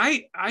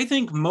I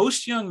think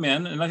most young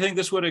men, and I think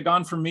this would have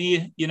gone for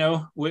me,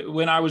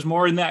 when I was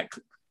more in that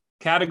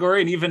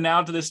category, and even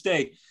now to this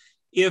day,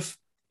 if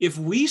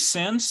we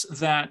sense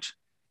that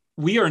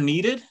we are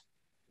needed,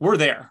 we're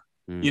there.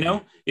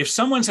 If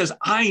someone says,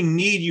 I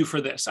need you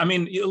for this, I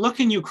mean, you look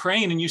in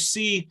Ukraine and you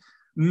see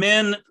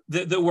men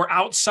that were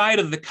outside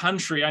of the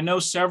country. I know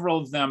several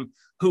of them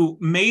who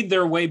made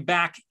their way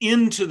back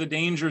into the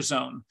danger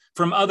zone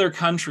from other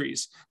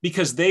countries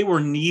because they were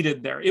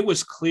needed there. It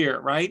was clear,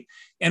 right?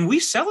 And we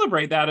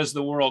celebrate that as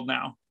the world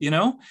now,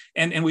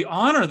 and we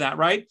honor that,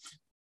 right?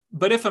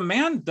 But if a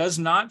man does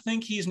not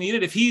think he's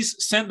needed, if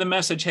he's sent the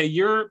message, hey,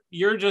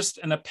 you're just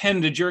an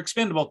appendage, you're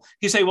expendable,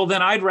 he say, well,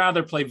 then I'd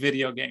rather play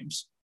video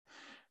games,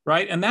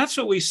 right? And that's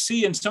what we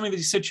see in some of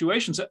these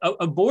situations.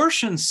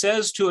 Abortion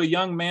says to a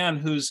young man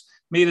who's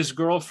made his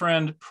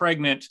girlfriend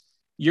pregnant,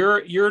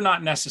 you're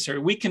not necessary.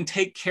 We can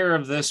take care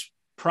of this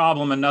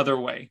problem another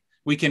way.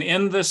 We can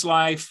end this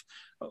life,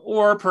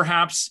 or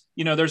perhaps,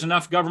 there's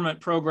enough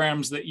government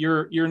programs that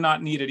you're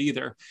not needed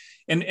either.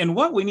 And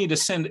what we need to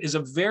send is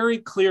a very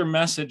clear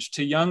message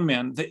to young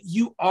men that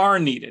you are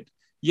needed.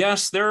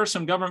 Yes, there are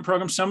some government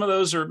programs. Some of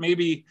those are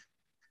maybe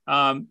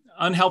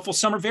unhelpful.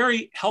 Some are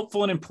very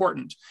helpful and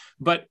important,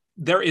 but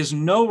there is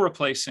no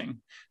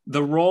replacing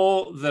the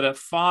role that a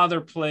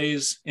father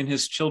plays in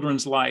his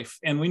children's life.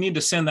 And we need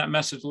to send that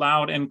message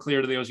loud and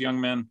clear to those young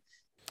men.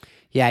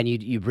 Yeah, and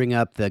you bring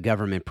up the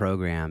government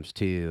programs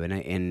too,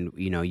 and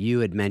you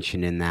had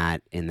mentioned in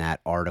that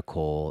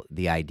article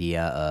the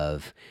idea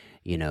of,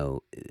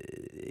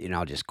 and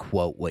I'll just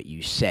quote what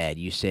you said.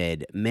 You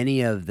said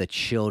many of the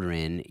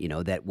children,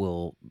 that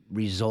will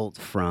result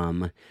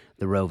from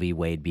the Roe v.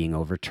 Wade being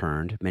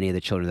overturned, many of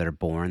the children that are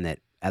born that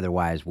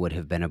otherwise would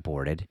have been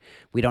aborted.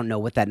 We don't know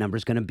what that number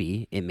is going to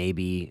be. It may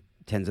be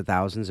tens of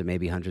thousands, it may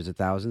be hundreds of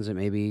thousands, it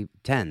may be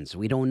tens.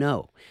 We don't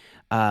know.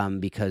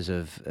 Because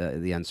of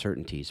the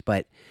uncertainties.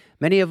 But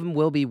many of them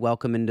will be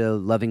welcome into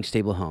loving,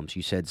 stable homes.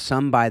 You said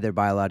some by their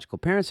biological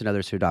parents and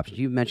others through adoption.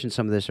 You mentioned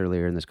some of this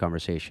earlier in this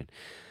conversation.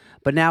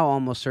 But now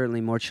almost certainly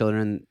more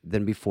children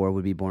than before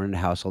would be born into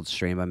households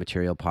strained by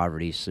material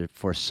poverty. So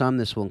for some,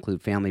 this will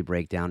include family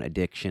breakdown,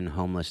 addiction,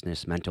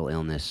 homelessness, mental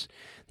illness.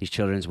 These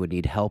children would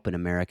need help, and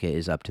America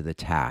is up to the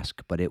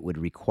task, but it would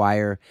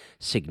require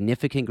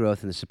significant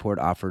growth in the support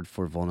offered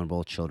for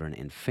vulnerable children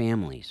and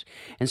families.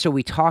 And so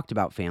we talked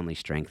about family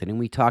strengthening.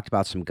 We talked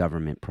about some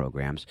government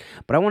programs,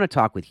 but I want to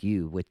talk with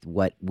you with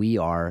what we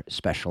are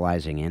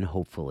specializing in,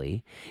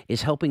 hopefully,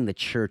 is helping the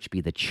church be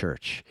the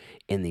church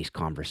in these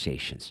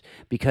conversations.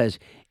 Because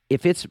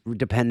if it's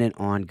dependent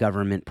on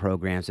government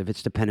programs, if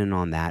it's dependent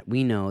on that,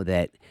 we know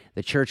that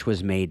the church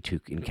was made to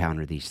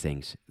encounter these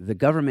things. The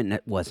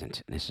government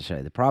wasn't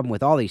necessarily. The problem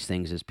with all these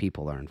things is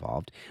people are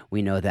involved.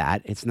 We know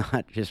that. It's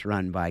not just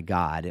run by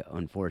God,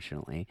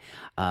 unfortunately.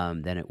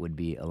 Then it would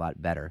be a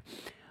lot better.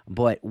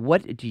 But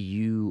what do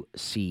you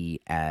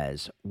see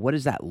what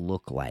does that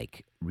look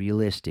like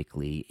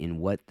realistically in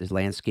what the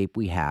landscape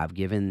we have,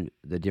 given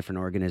the different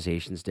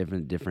organizations,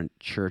 different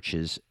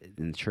churches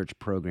and church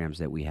programs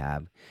that we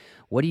have?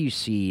 What do you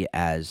see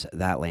as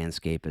that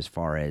landscape as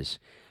far as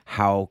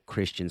how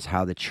Christians,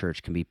 how the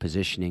church can be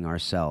positioning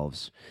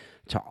ourselves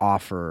to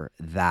offer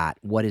that,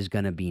 what is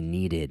going to be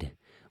needed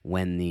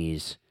when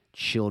these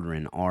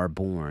children are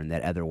born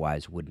that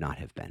otherwise would not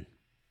have been?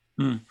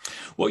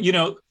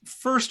 Well,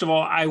 first of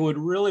all, I would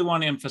really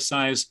want to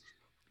emphasize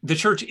the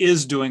church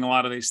is doing a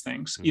lot of these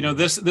things.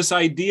 This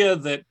idea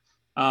that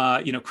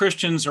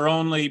Christians are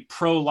only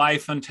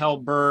pro-life until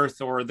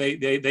birth, or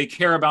they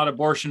care about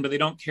abortion, but they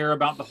don't care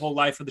about the whole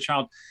life of the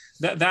child.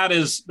 That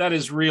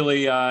is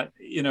really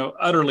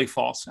utterly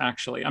false.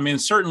 Actually, I mean,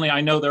 certainly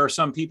I know there are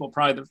some people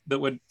probably that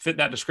would fit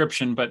that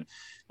description, but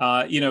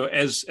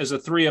as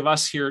the three of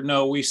us here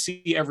know, we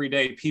see every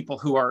day people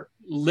who are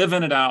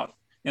living it out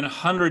in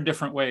 100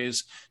 different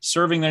ways,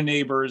 serving their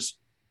neighbors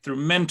through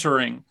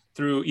mentoring,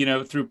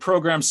 through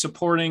programs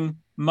supporting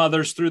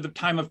mothers through the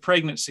time of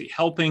pregnancy,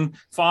 helping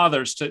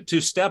fathers to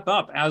step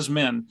up as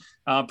men,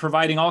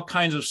 providing all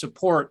kinds of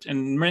support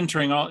and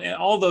mentoring,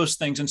 all those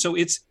things. And so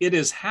it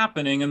is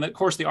happening. And of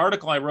course, the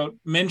article I wrote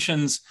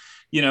mentions,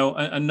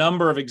 a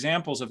number of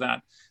examples of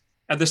that.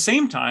 At the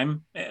same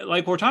time,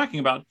 like we're talking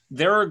about,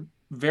 there are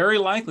very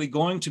likely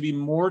going to be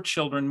more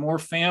children, more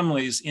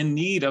families in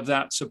need of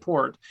that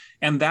support.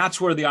 And that's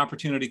where the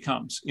opportunity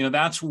comes.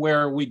 That's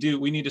where we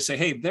need to say,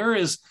 hey,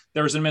 there's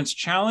an immense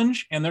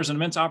challenge and there's an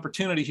immense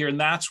opportunity here. And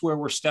that's where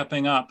we're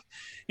stepping up.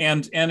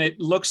 And it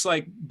looks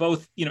like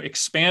both,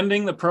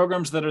 expanding the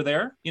programs that are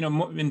there,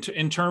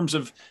 in terms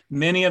of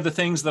many of the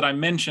things that I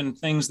mentioned,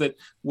 things that,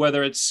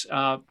 whether it's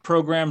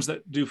programs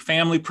that do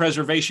family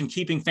preservation,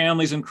 keeping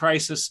families in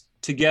crisis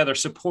together,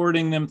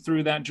 supporting them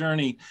through that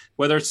journey,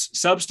 whether it's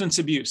substance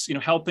abuse,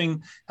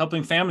 helping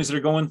families that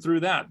are going through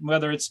that,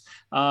 whether it's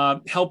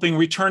helping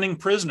returning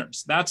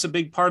prisoners. That's a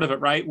big part of it,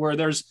 right? Where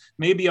there's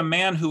maybe a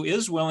man who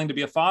is willing to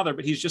be a father,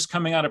 but he's just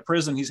coming out of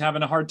prison. He's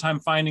having a hard time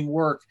finding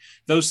work,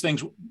 those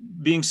things,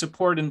 being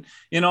supported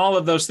in all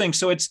of those things.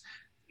 So it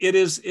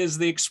is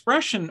the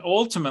expression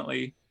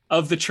ultimately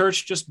of the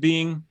church just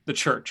being the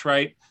church,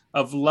 right?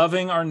 Of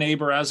loving our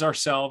neighbor as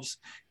ourselves.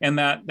 And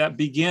that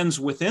begins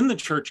within the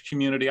church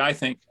community, I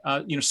think,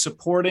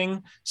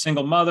 supporting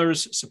single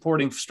mothers,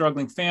 supporting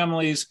struggling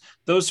families,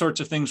 those sorts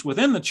of things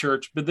within the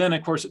church. But then,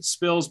 of course, it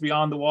spills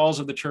beyond the walls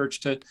of the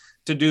church to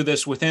do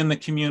this within the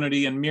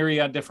community in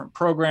myriad different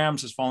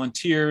programs, as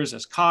volunteers,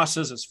 as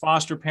CASAs, as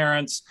foster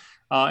parents,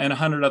 and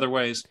 100 other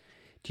ways.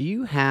 Do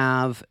you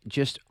have,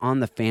 just on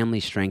the family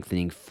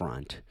strengthening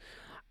front,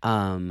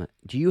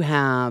 do you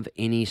have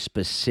any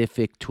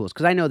specific tools?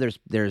 Because I know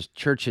there's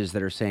churches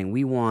that are saying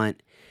we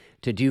want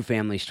to do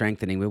family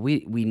strengthening, but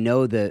we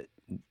know the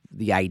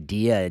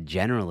idea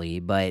generally,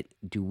 but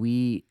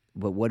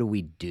what do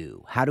we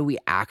do? How do we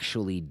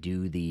actually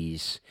do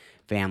these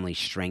family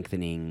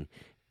strengthening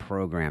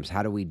programs?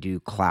 How do we do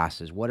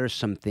classes? What are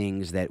some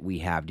things that we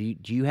have? Do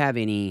you have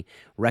any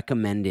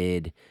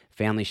recommended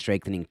family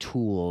strengthening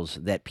tools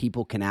that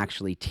people can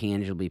actually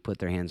tangibly put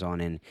their hands on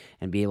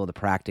and be able to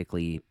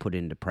practically put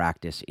into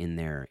practice in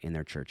their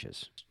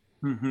churches?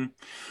 Mm-hmm.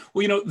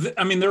 Well,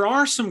 there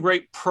are some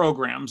great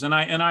programs, and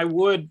I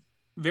would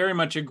very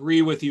much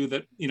agree with you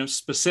that,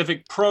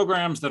 specific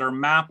programs that are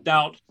mapped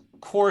out,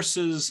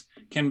 courses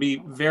can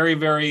be very,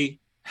 very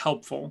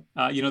helpful.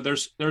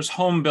 There's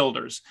home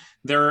builders.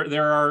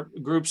 There are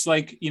groups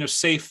like,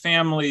 Safe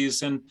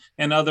Families and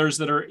others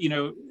that are,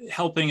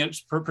 helping at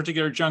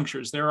particular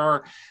junctures. There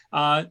are,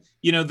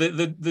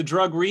 the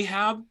drug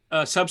rehab,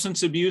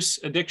 substance abuse,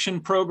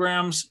 addiction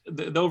programs,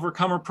 the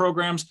overcomer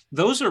programs.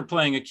 Those are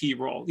playing a key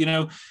role,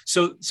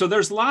 so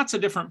there's lots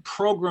of different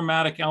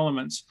programmatic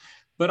elements.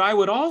 But I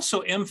would also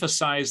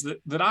emphasize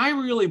that I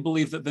really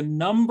believe that the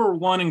number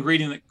one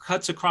ingredient that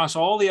cuts across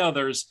all the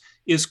others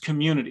is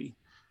community.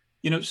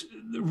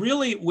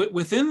 Really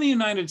within the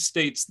United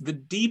States, the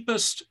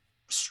deepest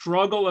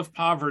struggle of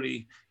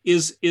poverty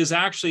is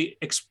actually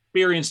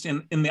experienced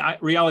in the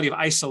reality of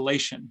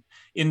isolation,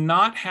 in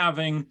not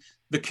having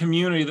the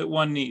community that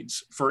one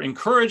needs for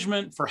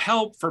encouragement, for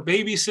help, for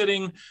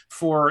babysitting,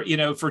 for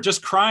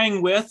just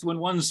crying with when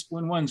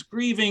one's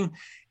grieving.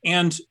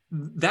 And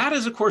that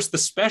is, of course, the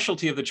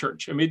specialty of the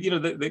church.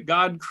 That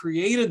God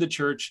created the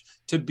church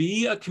to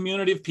be a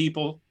community of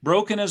people,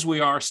 broken as we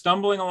are,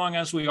 stumbling along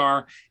as we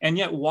are, and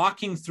yet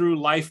walking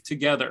through life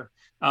together.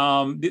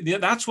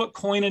 That's what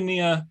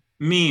koinonia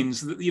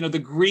means. The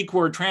Greek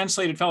word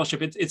translated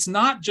fellowship. It's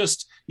not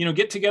just,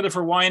 get together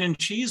for wine and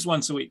cheese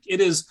once a week. It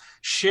is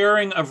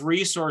sharing of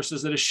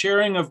resources. It is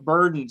sharing of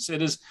burdens.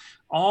 It is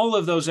all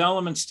of those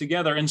elements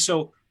together. And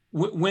so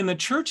when the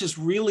church is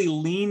really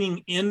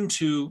leaning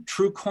into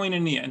true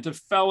koinonia, into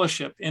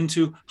fellowship,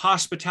 into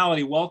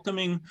hospitality,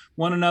 welcoming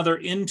one another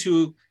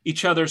into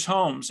each other's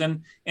homes.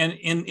 And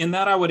in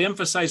that, I would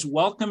emphasize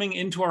welcoming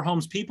into our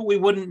homes people we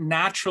wouldn't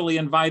naturally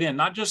invite in,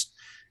 not just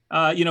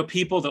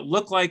people that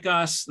look like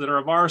us, that are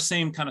of our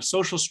same kind of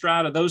social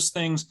strata, those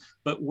things,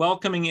 but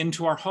welcoming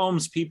into our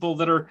homes people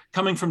that are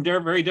coming from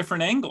very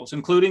different angles,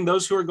 including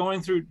those who are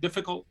going through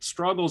difficult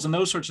struggles and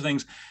those sorts of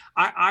things.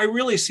 I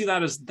really see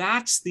that as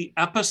that's the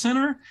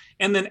epicenter.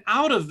 And then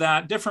out of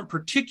that, different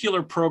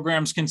particular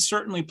programs can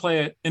certainly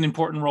play an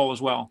important role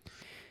as well.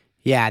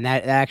 Yeah, and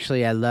that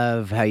actually, I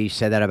love how you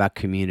said that about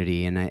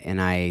community, and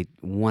I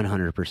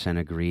 100%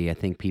 agree. I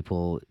think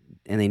people,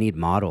 and they need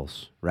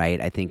models, right?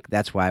 I think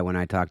that's why when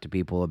I talk to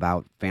people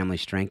about family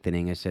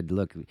strengthening, I said,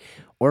 look,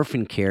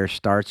 orphan care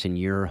starts in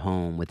your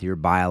home with your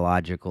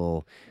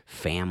biological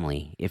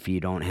family if you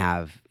don't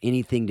have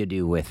anything to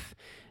do with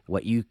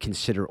what you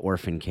consider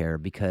orphan care,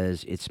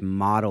 because it's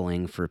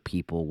modeling for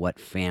people what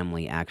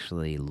family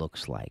actually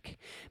looks like.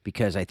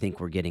 Because I think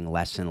we're getting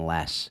less and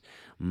less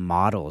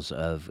models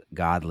of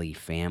godly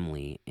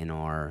family in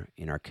our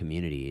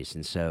communities.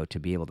 And so to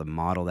be able to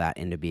model that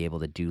and to be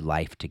able to do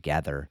life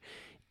together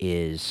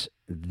is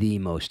the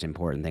most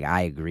important thing.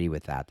 I agree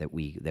with that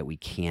we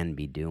can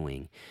be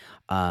doing.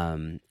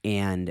 And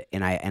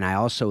I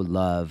also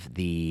love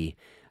the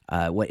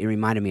what it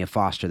reminded me of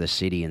Foster the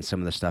City and some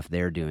of the stuff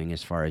they're doing,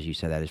 as far as you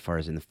said that, as far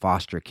as in the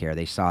foster care.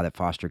 They saw that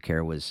foster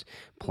care was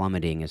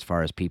plummeting as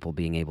far as people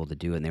being able to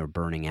do it, and they were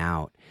burning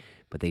out.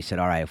 But they said,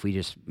 all right, if we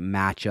just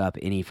match up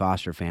any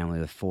foster family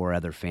with 4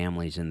 other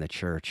families in the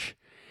church,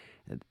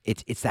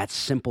 it's that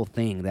simple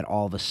thing that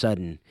all of a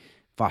sudden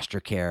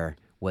foster care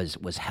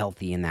was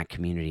healthy in that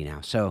community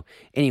now. So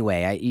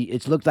anyway,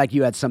 it looked like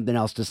you had something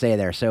else to say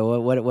there.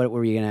 So what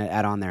were you going to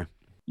add on there?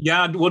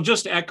 Yeah, well,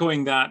 just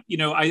echoing that,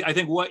 I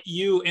think what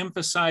you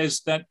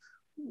emphasized that,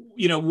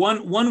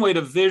 one way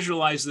to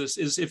visualize this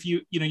is if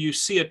you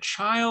see a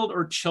child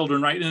or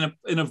children, right,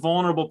 in a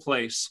vulnerable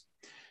place,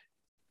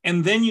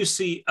 and then you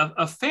see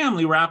a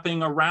family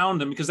wrapping around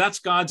them, because that's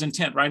God's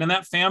intent, right? And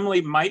that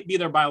family might be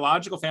their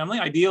biological family.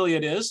 Ideally,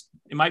 it is.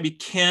 It might be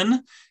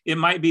kin, it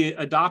might be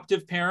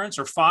adoptive parents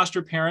or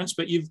foster parents,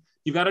 but you've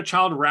got a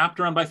child wrapped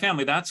around by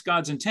family. That's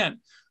God's intent.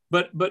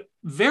 But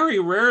very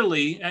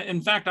rarely,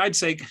 in fact, I'd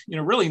say,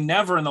 really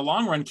never in the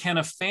long run, can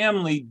a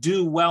family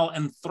do well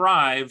and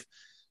thrive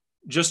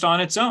just on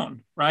its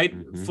own, right?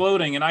 Mm-hmm.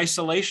 Floating in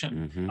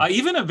isolation. Mm-hmm.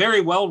 Even a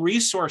very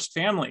well-resourced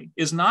family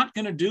is not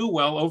going to do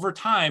well over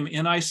time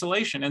in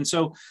isolation. And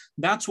so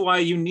that's why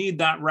you need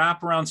that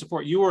wraparound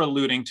support you were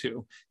alluding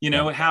to,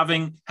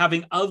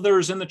 having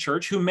others in the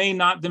church who may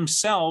not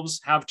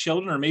themselves have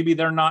children, or maybe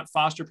they're not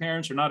foster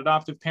parents or not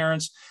adoptive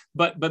parents,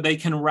 but they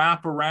can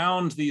wrap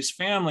around these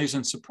families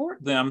and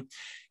support them.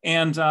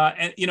 And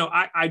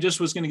I just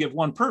was going to give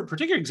one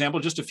particular example.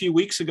 Just a few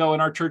weeks ago in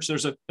our church,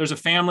 there's a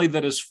family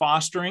that is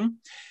fostering,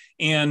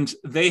 and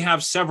they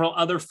have several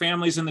other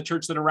families in the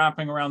church that are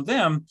wrapping around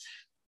them,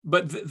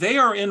 but they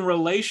are in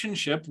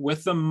relationship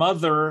with the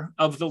mother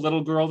of the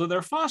little girl that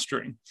they're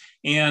fostering.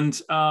 And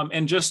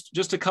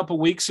just a couple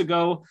weeks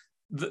ago,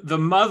 the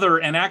mother,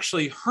 and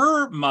actually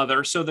her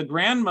mother, so the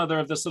grandmother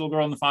of this little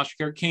girl in the foster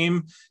care,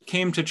 came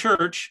to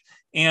church,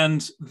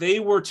 and they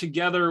were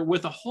together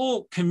with a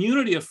whole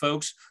community of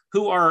folks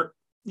who are,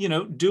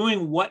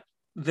 doing what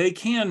they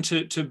can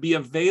to be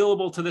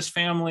available to this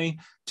family,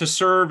 to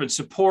serve and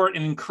support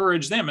and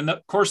encourage them. And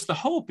of course, the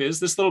hope is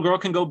this little girl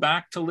can go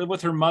back to live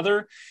with her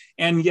mother,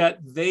 and yet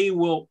they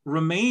will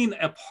remain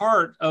a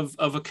part of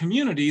a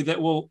community that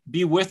will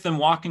be with them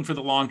walking for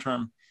the long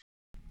term.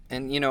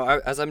 And,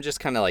 as I'm just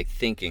kind of like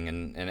thinking,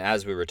 and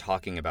as we were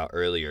talking about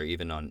earlier,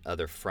 even on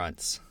other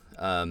fronts,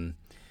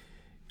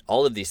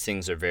 all of these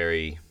things are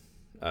very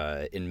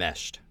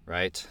enmeshed,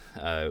 right?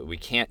 We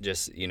can't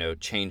just,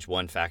 change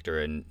one factor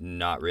and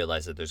not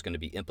realize that there's going to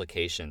be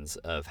implications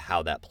of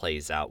how that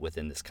plays out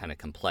within this kind of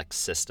complex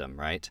system,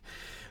 right?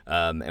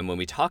 And when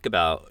we talk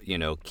about,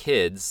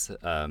 kids,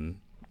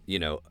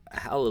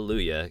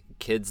 hallelujah,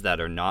 kids that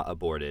are not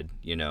aborted,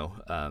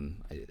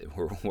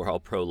 we're all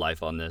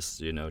pro-life on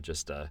this,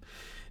 just a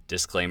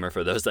disclaimer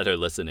for those that are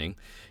listening,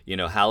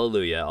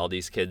 hallelujah, all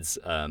these kids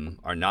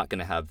are not going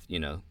to have,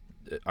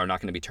 are not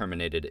going to be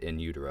terminated in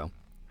utero.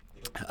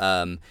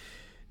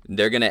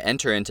 They're going to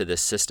enter into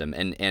this system.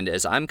 And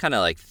as I'm kind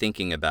of like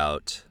thinking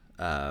about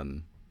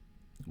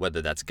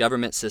whether that's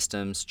government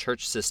systems,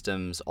 church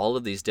systems, all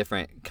of these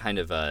different kind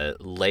of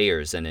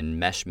layers and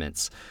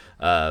enmeshments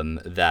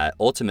that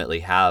ultimately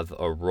have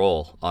a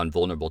role on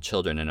vulnerable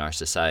children in our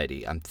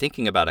society, I'm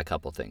thinking about a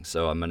couple things.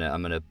 So I'm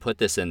gonna put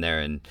this in there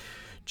and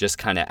just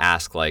kind of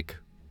ask, like,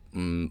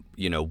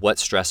 what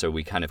stress are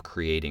we kind of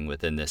creating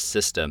within this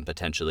system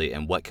potentially,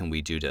 and what can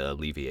we do to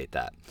alleviate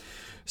that?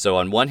 So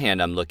on one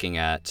hand, I'm looking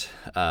at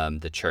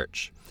the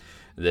church.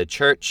 The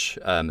church,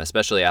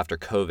 especially after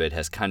COVID,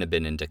 has kind of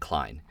been in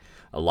decline.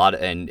 A lot,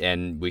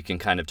 and we can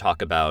kind of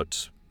talk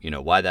about,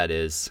 why that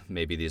is.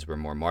 Maybe these were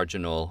more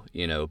marginal,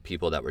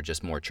 people that were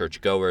just more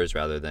church goers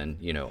rather than,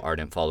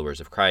 ardent followers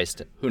of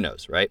Christ. Who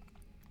knows, right?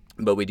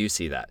 But we do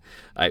see that.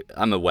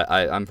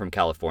 I'm from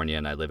California,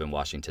 and I live in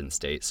Washington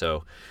State,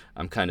 so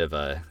I'm kind of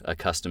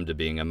accustomed to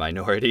being a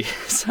minority.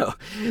 so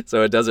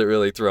it doesn't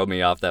really throw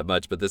me off that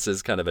much. But this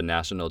is kind of a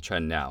national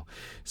trend now.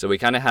 So we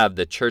kind of have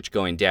the church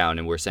going down,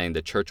 and we're saying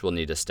the church will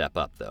need to step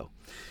up, though.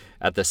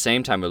 At the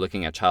same time, we're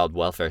looking at child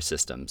welfare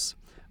systems.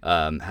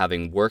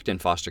 Having worked in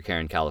foster care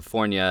in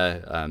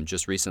California,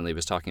 just recently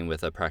was talking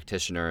with a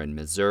practitioner in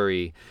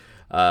Missouri.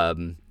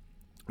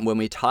 When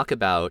we talk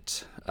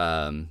about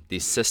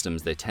these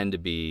systems, they tend to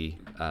be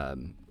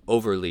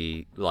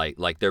overly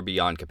like they're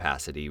beyond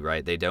capacity,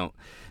 right? They don't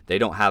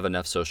have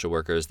enough social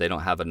workers, they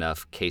don't have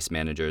enough case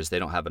managers, they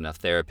don't have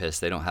enough therapists,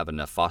 they don't have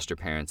enough foster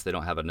parents, they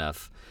don't have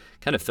enough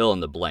kind of fill in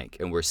the blank.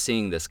 And we're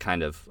seeing this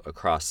kind of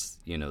across,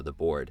 the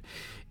board.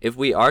 If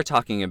we are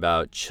talking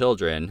about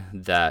children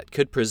that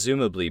could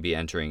presumably be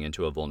entering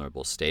into a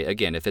vulnerable state,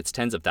 again, if it's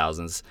tens of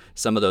thousands,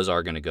 some of those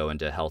are going to go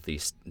into healthy,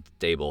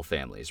 stable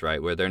families,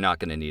 right, where they're not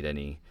going to need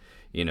any,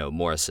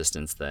 more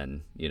assistance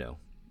than,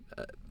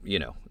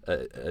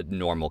 a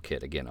normal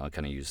kid. Again, I'll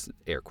kind of use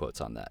air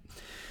quotes on that.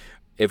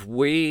 If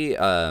we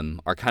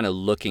are kind of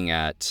looking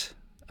at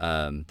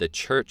the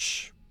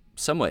church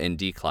somewhat in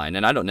decline,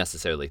 and I don't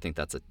necessarily think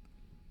that's a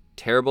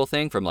terrible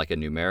thing from like a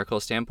numerical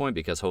standpoint,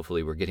 because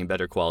hopefully we're getting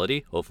better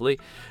quality, hopefully.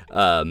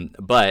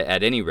 But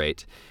at any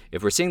rate,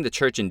 if we're seeing the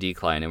church in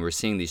decline and we're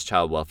seeing these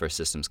child welfare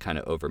systems kind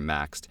of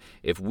overmaxed,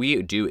 if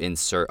we do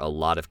insert a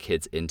lot of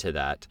kids into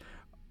that,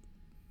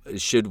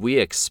 should we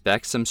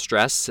expect some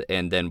stress?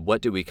 And then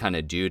what do we kind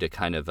of do to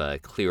kind of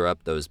clear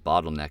up those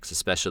bottlenecks,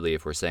 especially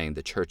if we're saying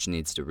the church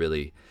needs to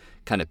really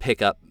kind of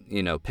pick up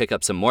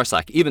some more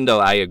slack, even though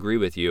I agree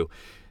with you,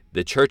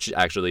 the church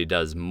actually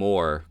does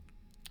more.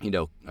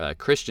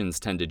 Christians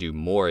tend to do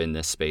more in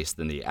this space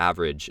than the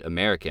average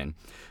American.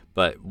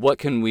 But what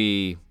can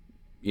we,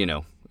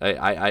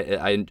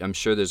 I'm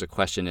sure there's a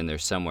question in there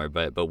somewhere,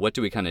 but what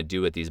do we kind of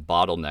do with these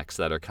bottlenecks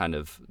that are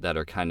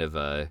kind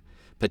of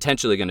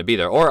potentially going to be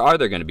there? Or are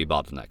there going to be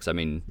bottlenecks? I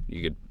mean,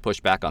 you could push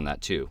back on that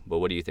too. But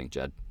what do you think,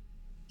 Jedd?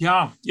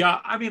 Yeah.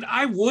 I mean,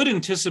 I would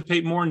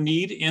anticipate more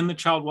need in the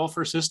child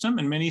welfare system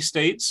in many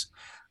states.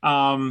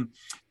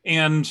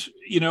 And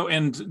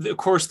of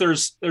course,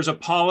 there's a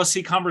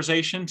policy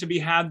conversation to be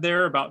had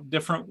there about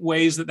different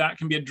ways that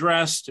can be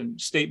addressed, and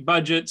state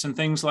budgets and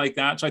things like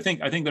that. So I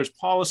think there's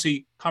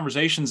policy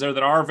conversations there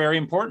that are very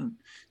important.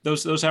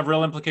 Those have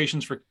real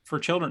implications for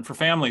children, for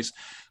families.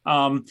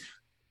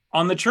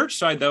 On the church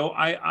side, though,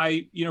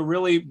 I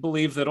really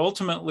believe that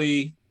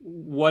ultimately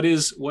what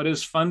is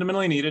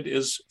fundamentally needed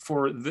is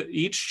for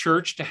each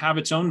church to have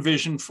its own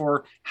vision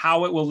for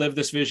how it will live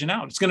this vision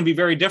out. It's going to be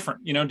very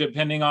different,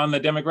 depending on the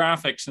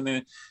demographics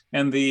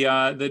and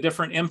the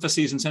different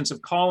emphases and sense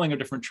of calling of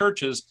different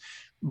churches.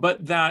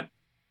 But that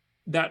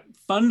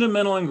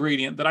fundamental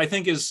ingredient that I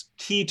think is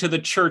key to the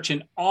church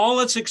in all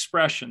its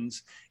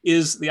expressions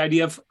is the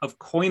idea of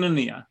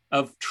koinonia,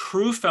 of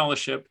true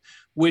fellowship,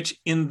 which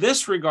in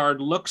this regard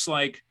looks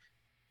like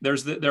there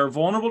are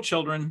vulnerable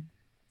children,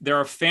 there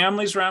are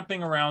families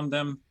wrapping around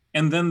them,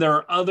 and then there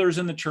are others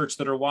in the church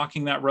that are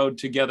walking that road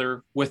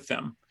together with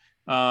them.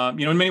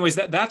 In many ways,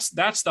 that's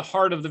the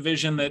heart of the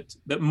vision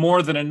that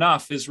More Than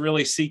Enough is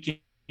really seeking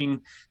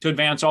to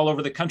advance all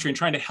over the country, and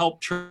trying to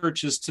help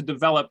churches to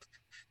develop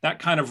that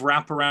kind of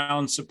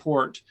wraparound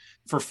support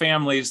for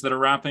families that are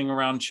wrapping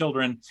around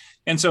children.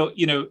 And so,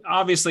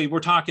 obviously we're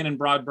talking in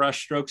broad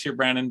brush strokes here,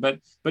 Brandon, but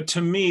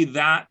to me,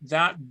 that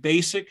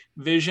basic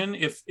vision,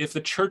 if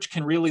the church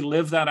can really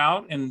live that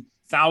out in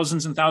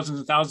thousands and thousands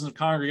and thousands of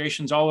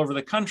congregations all over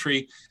the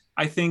country,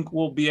 I think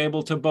we'll be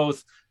able to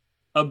both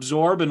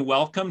absorb and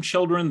welcome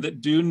children that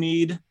do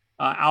need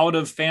out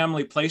of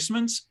family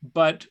placements,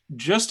 but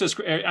just as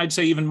I'd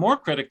say even more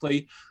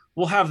critically,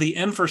 we'll have the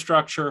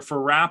infrastructure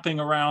for wrapping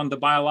around the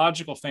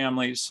biological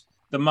families,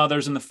 the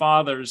mothers and the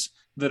fathers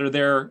that are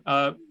there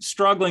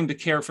struggling to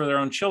care for their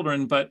own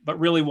children, but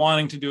really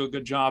wanting to do a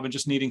good job and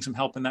just needing some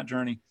help in that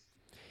journey.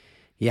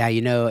 Yeah,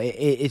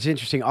 it's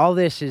interesting. All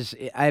this is,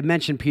 I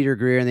mentioned Peter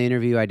Greer in the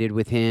interview I did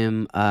with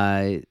him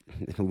a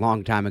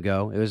long time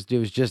ago. It was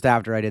just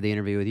after I did the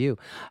interview with you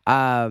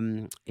at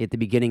the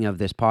beginning of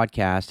this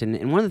podcast.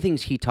 And one of the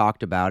things he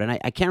talked about, and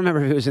I can't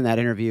remember if it was in that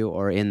interview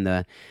or in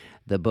the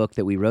book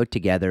that we wrote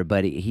together,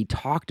 but he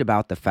talked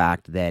about the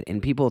fact that,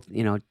 and people,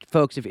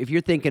 folks, if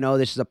you're thinking, oh,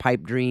 this is a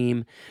pipe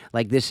dream,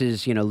 like this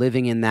is,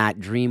 living in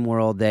that dream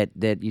world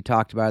that you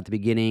talked about at the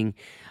beginning,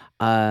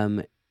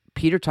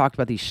 Peter talked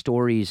about these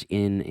stories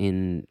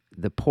in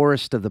the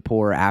poorest of the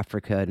poor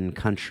African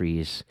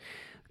countries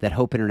that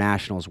Hope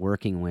International is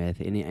working with.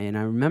 And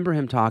I remember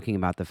him talking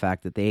about the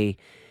fact that they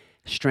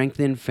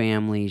strengthen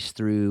families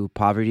through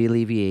poverty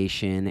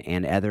alleviation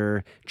and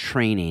other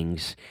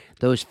trainings.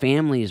 Those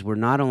families were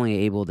not only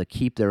able to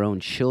keep their own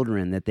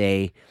children that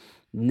they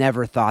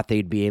never thought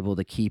they'd be able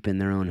to keep in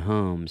their own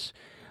homes,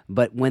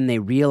 but when they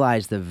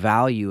realized the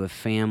value of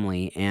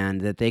family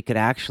and that they could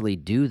actually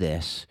do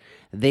this,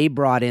 they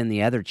brought in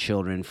the other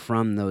children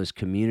from those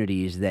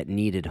communities that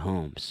needed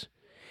homes.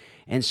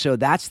 And so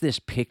that's this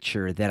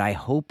picture that I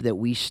hope that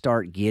we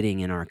start getting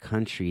in our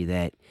country,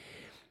 that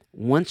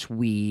once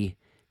we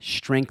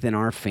strengthen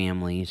our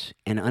families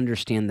and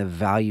understand the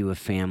value of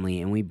family,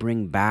 and we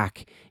bring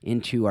back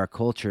into our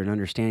culture and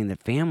understanding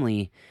that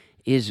family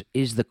is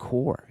the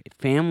core.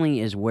 Family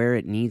is where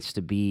it needs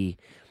to be.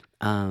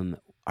 Our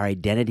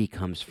identity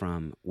comes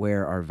from,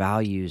 where our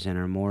values and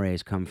our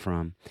mores come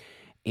from.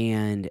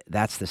 And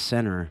that's the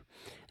center,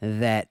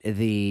 then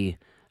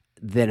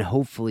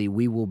hopefully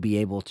we will be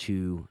able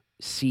to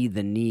see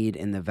the need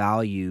and the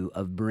value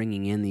of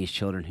bringing in these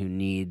children who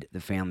need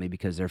the family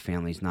because their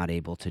family's not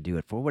able to do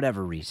it for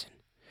whatever reason,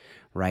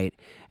 right?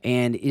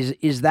 And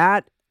is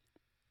that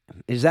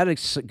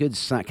a good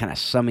kind of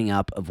summing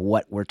up of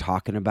what we're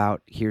talking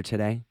about here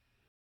today?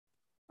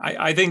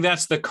 I think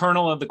that's the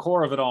kernel of the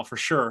core of it all, for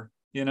sure.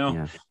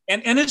 Yeah.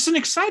 And it's an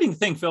exciting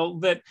thing, Phil,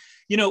 that,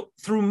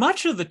 through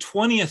much of the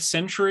 20th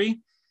century,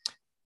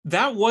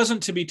 that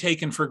wasn't to be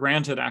taken for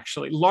granted,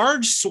 actually.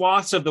 Large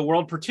swaths of the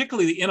world,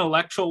 particularly the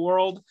intellectual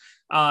world,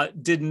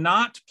 did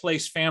not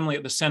place family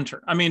at the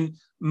center. I mean,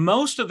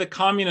 most of the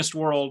communist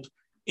world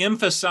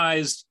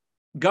emphasized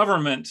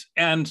government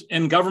and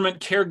government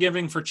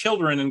caregiving for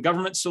children and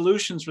government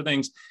solutions for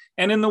things.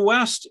 And in the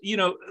West,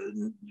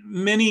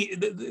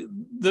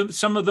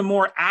 some of the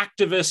more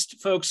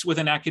activist folks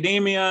within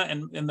academia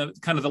and the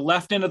kind of the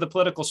left end of the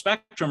political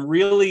spectrum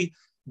really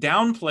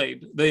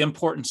downplayed the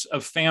importance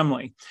of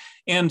family.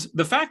 And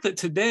the fact that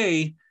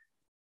today,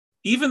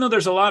 even though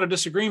there's a lot of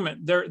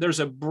disagreement, there's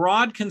a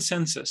broad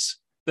consensus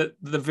that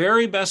the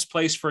very best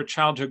place for a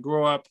child to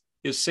grow up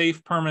is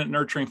safe, permanent,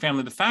 nurturing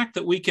family. The fact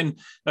that we can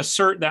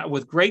assert that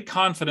with great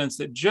confidence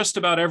that just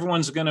about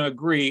everyone's going to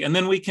agree, and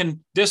then we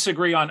can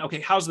disagree on, okay,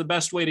 how's the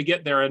best way to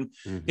get there? And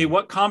hey,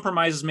 what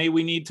compromises may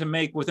we need to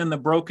make within the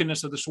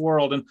brokenness of this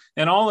world,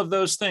 and all of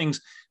those things.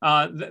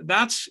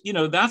 That's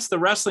the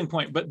wrestling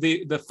point. But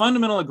the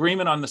fundamental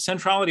agreement on the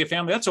centrality of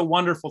family, that's a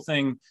wonderful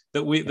thing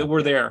that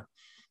we're there.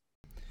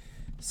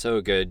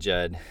 So good,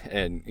 Jedd,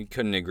 and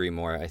couldn't agree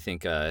more. I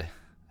think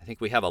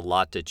we have a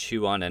lot to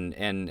chew on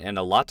and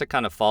a lot to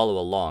kind of follow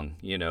along.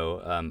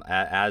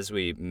 As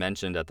we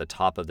mentioned at the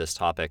top of this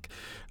topic,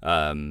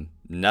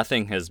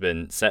 nothing has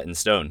been set in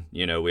stone.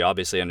 We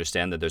obviously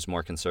understand that there's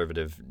more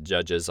conservative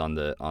judges on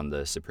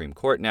the Supreme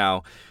Court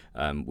now.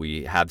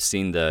 We have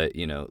seen the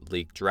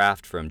leaked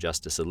draft from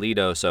Justice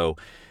Alito. So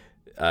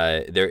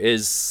there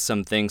is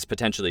some things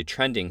potentially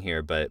trending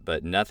here,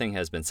 but nothing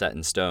has been set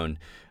in stone.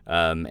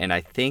 And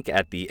I think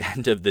at the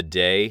end of the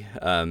day,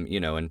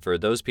 and for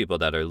those people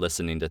that are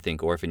listening to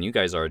Think Orphan, you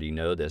guys already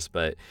know this,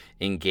 but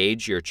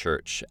engage your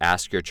church.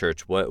 Ask your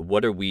church,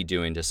 what are we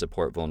doing to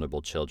support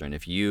vulnerable children?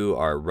 If you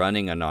are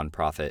running a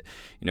nonprofit,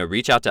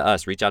 reach out to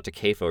us, reach out to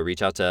CAFO,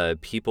 reach out to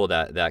people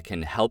that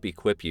can help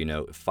equip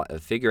you,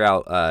 figure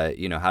out,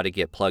 how to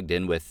get plugged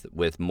in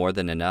with More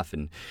Than Enough,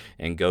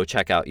 and go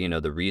check out,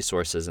 the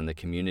resources and the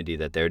community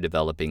that they're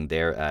developing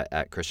there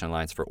at Christian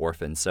Alliance for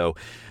Orphans. So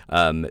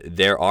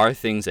there are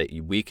things that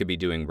we could be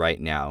doing right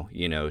now,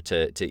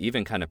 to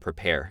even kind of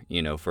prepare,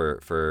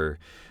 for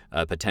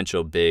a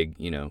potential big,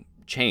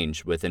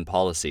 change within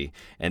policy.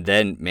 And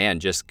then, man,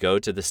 just go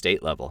to the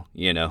state level,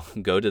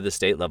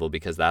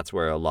 because that's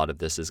where a lot of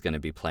this is going to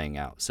be playing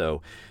out.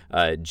 So,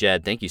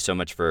 Jedd, thank you so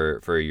much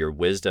for your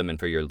wisdom and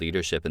for your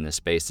leadership in this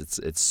space.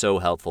 It's so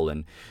helpful.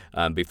 And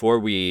before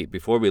we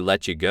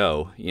let you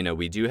go,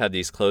 we do have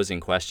these closing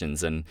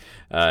questions. And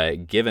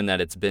given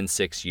that it's been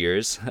 6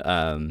 years,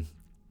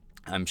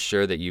 I'm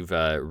sure that you've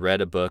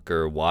read a book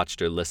or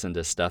watched or listened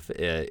to stuff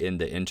in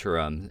the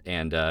interim.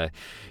 And,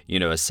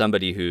 as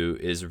somebody who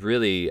is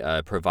really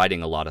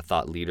providing a lot of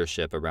thought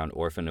leadership around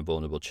orphan and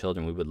vulnerable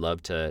children, we would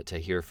love to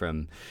hear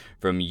from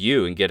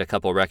you and get a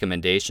couple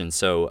recommendations.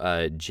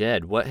 So,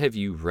 Jedd, what have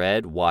you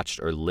read,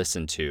 watched, or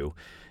listened to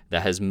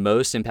that has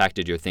most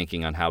impacted your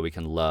thinking on how we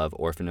can love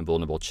orphan and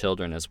vulnerable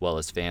children as well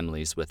as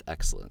families with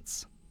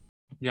excellence?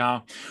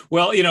 Yeah.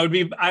 Well,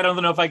 I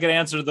don't know if I could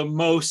answer the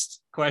most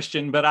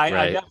question, but I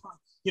definitely,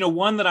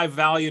 one that I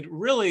valued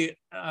really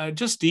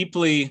just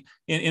deeply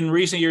in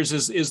recent years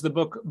is the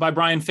book by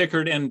Brian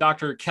Fikkert and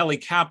Dr. Kelly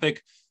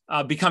Kapic,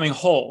 Becoming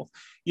Whole.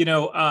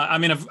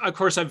 Of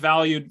course, I've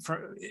valued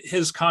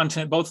his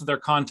content, both of their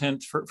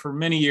content for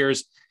many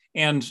years.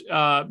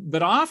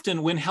 But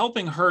often when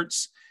helping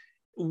hurts,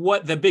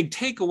 what the big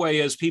takeaway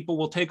is, people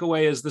will take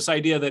away is this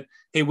idea that,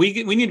 hey,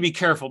 we need to be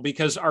careful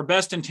because our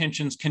best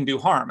intentions can do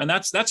harm. And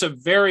that's a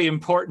very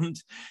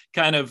important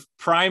kind of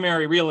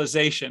primary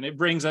realization. It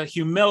brings a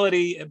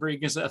humility, it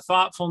brings a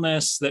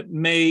thoughtfulness that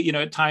may,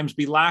 at times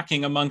be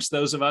lacking amongst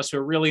those of us who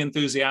are really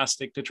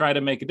enthusiastic to try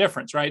to make a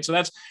difference, right? So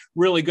that's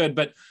really good.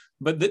 But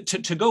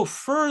to go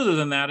further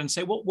than that and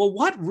say, well,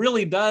 what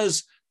really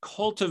does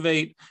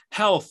cultivate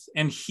health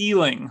and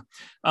healing,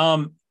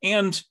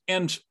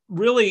 and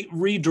really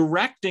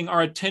redirecting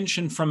our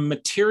attention from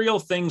material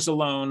things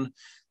alone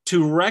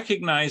to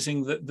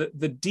recognizing that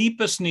the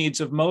deepest needs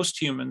of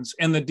most humans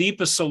and the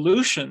deepest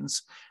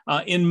solutions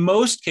in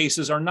most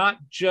cases are not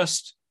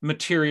just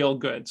material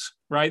goods,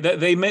 right?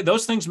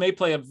 Those things may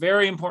play a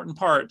very important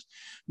part,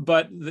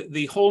 but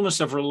the wholeness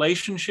of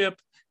relationship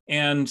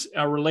and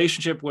our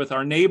relationship with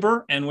our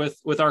neighbor and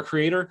with our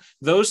creator,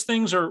 those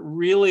things are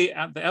really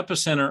at the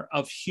epicenter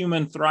of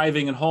human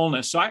thriving and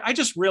wholeness. So I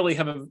just really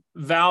have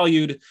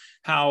valued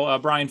how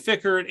Brian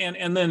Fikkert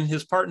and then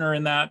his partner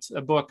in that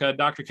book,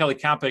 Dr. Kelly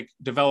Kapic,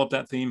 developed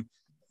that theme.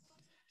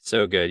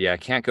 So good. Yeah,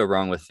 can't go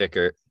wrong with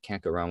Fikkert.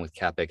 Can't go wrong with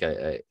Kapic.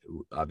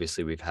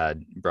 Obviously, we've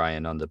had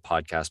Brian on the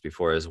podcast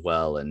before as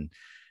well. And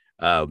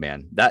oh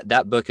man,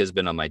 that book has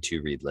been on my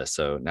to-read list.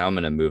 So now I'm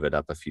going to move it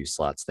up a few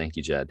slots. Thank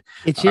you, Jedd.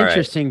 It's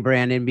interesting,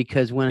 Brandon,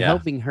 because When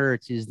Helping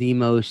Hurts is the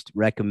most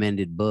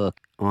recommended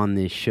book on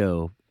this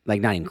show,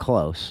 like not even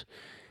close.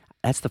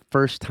 That's the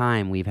first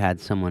time we've had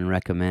someone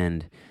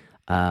recommend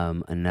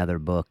another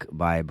book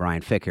by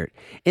Brian Fikkert,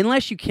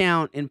 unless you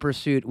count In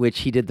Pursuit, which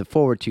he did the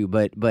forward to,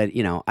 but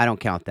I don't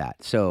count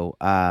that. So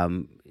I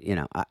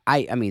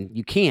mean,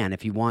 you can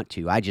if you want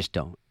to. I just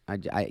don't.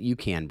 You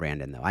can,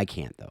 Brandon, though. I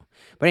can't, though.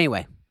 But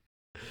anyway.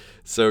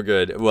 So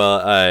good. Well,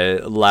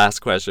 last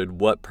question.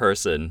 What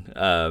person,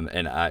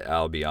 and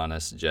I'll be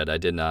honest, Jedd, I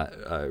did not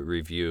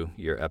review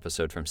your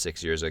episode from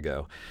 6 years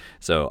ago,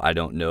 so I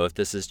don't know if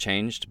this has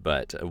changed,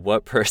 but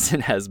what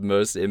person has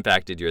most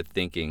impacted your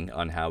thinking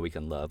on how we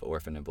can love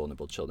orphan and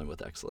vulnerable children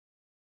with excellence?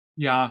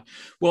 Yeah.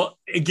 Well,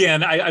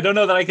 again, I don't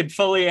know that I could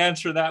fully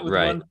answer that with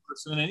one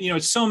person. And,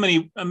 it's so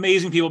many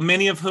amazing people,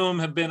 many of whom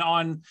have been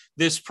on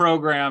this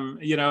program,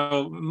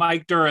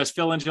 Mike Duras,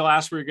 Phil and Jill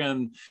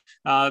Aspergen,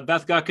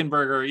 Beth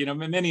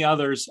Guckenberger, many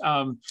others.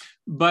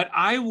 But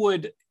I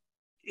would,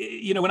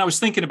 when I was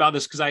thinking about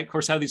this, because I, of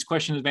course, had these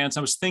questions in advance,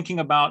 I was thinking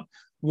about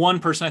one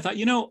person. I thought,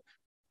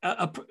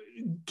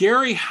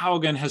 Gary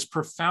Haugen has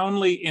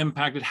profoundly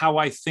impacted how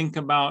I think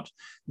about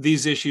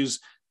these issues.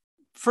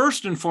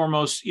 First and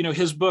foremost,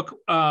 his book,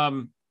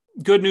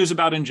 Good News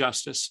About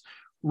Injustice,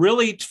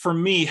 really, for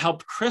me,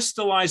 helped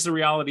crystallize the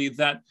reality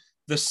that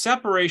the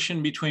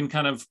separation between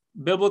kind of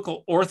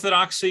biblical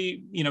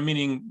orthodoxy,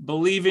 meaning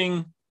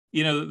believing,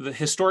 the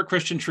historic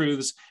Christian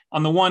truths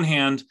on the one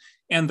hand,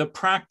 and the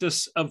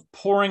practice of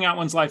pouring out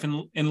one's life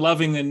in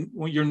loving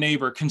your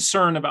neighbor,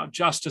 concern about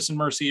justice and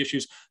mercy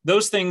issues,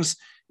 those things,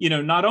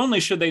 not only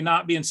should they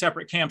not be in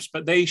separate camps,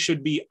 but they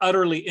should be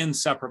utterly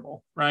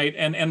inseparable, right?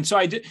 And so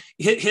I did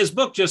his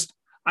book. Just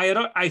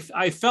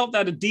I felt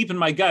that deep in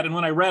my gut, and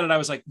when I read it, I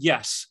was like,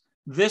 yes,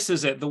 this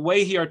is it. The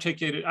way he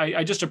articulated,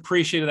 I just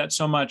appreciated that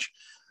so much.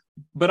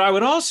 But I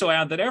would also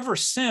add that ever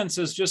since,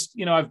 as just,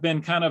 I've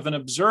been kind of an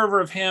observer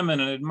of him and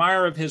an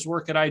admirer of his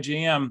work at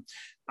IJM,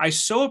 I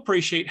so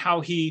appreciate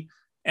how he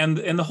and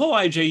the whole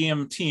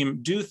IJM team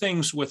do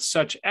things with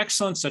such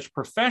excellence, such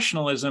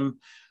professionalism,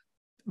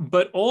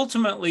 but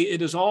ultimately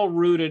it is all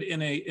rooted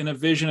in a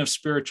vision of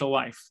spiritual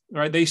life,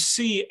 right? They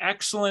see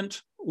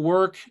excellent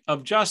work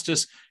of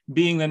justice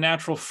being the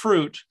natural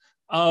fruit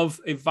of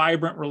a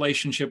vibrant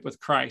relationship with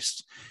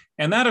Christ.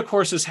 And that, of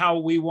course, is how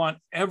we want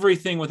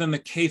everything within the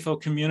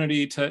CAFO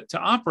community to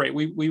operate.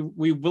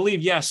 We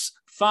believe, yes,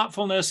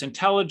 thoughtfulness,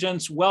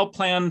 intelligence,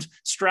 well-planned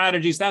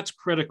strategies, that's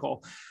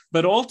critical.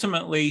 But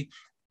ultimately,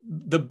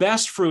 the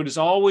best fruit is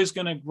always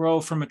going to grow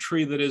from a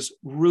tree that is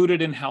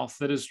rooted in health,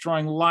 that is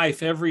drawing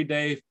life every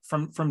day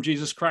from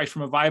Jesus Christ,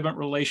 from a vibrant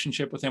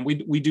relationship with him.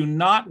 We do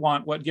not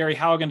want what Gary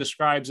Haugen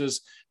describes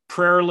as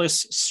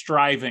prayerless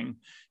striving,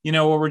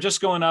 where we're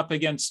just going up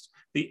against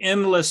the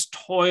endless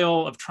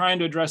toil of trying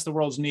to address the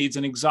world's needs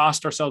and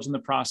exhaust ourselves in the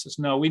process.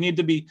 No, we need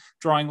to be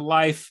drawing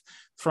life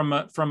from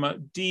a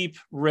deep,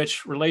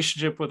 rich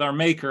relationship with our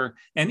Maker.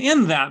 And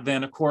in that,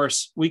 then, of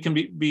course, we can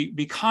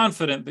be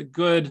confident that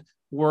good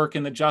work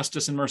in the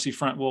justice and mercy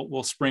front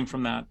will spring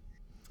from that.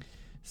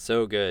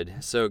 So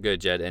good,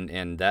 Jedd,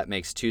 and that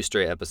makes 2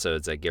 straight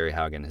episodes that Gary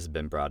Haugen has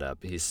been brought up.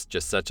 He's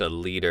just such a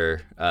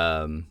leader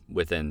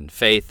within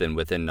faith and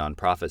within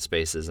nonprofit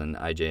spaces, and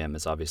IJM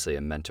is obviously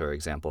a mentor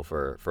example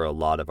for a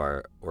lot of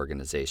our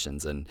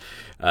organizations. And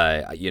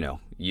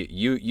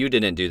you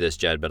didn't do this,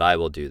 Jedd, but I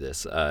will do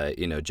this.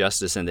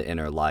 Justice in the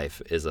Inner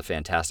Life is a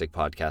fantastic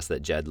podcast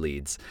that Jedd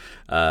leads.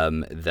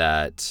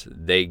 That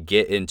they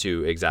get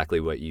into exactly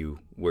what you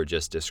were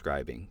just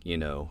describing.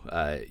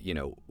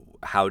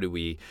 How do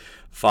we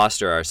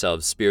foster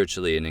ourselves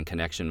spiritually and in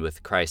connection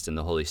with Christ and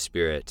the Holy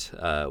Spirit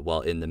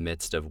while in the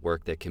midst of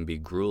work that can be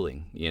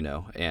grueling,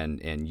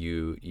 and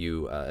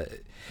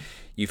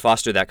you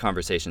foster that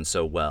conversation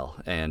so well.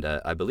 And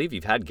I believe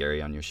you've had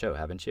Gary on your show,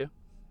 haven't you?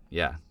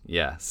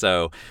 Yeah.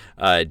 So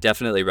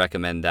definitely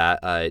recommend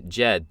that.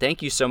 Jedd,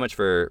 thank you so much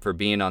for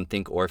being on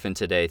Think Orphan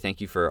today.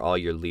 Thank you for all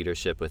your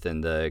leadership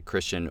within the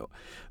Christian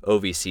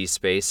OVC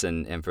space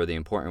and for the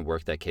important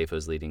work that CAFO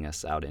is leading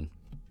us out in.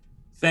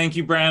 Thank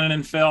you, Brandon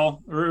and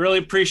Phil. We really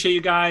appreciate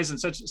you guys, and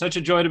such a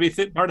joy to be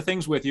part of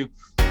things with you.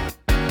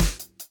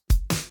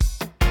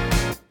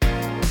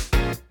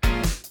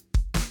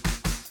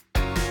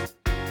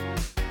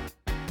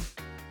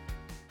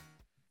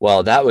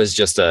 Well, that was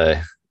just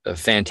a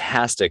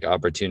fantastic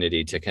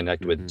opportunity to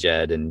connect with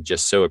Jedd, and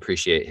just so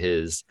appreciate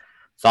his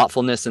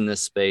thoughtfulness in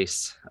this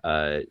space,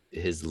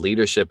 his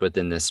leadership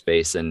within this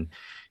space. And,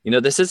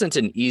 this isn't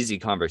an easy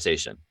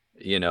conversation,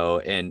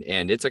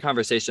 and it's a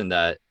conversation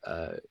that,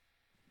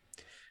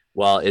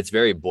 while it's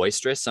very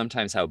boisterous,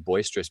 sometimes how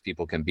boisterous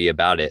people can be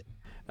about it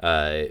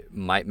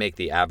might make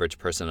the average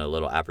person a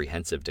little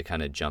apprehensive to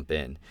kind of jump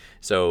in.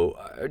 So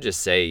I would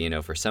just say,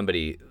 for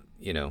somebody,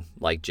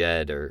 like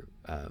Jedd or,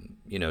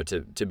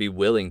 to be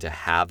willing to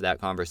have that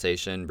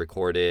conversation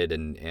recorded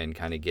and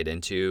kind of get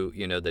into,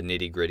 the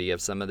nitty gritty of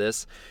some of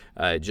this,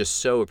 just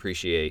so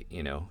appreciate,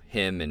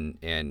 him and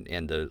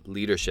the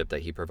leadership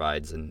that he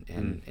provides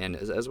and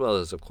as well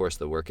as, of course,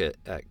 the work at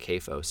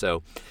CAFO.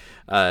 So,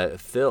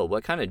 Phil,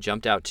 what kind of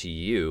jumped out to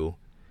you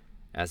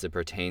as it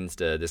pertains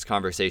to this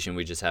conversation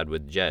we just had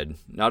with Jedd,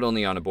 not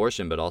only on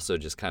abortion, but also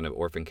just kind of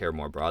orphan care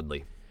more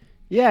broadly?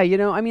 Yeah,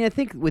 I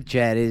think with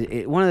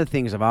Jedd, one of the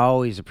things I've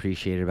always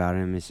appreciated about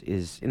him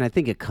is, and I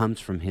think it comes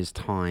from his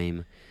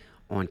time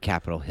on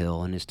Capitol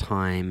Hill and his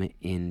time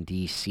in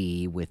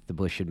D.C. with the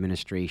Bush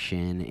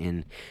administration,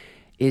 and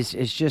is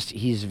just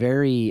he's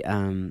very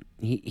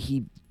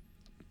he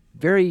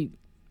very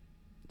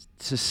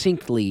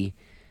succinctly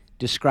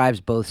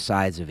describes both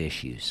sides of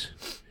issues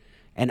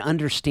and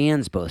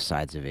understands both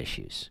sides of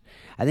issues.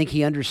 I think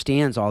he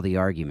understands all the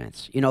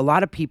arguments. A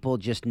lot of people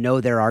just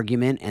know their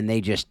argument and they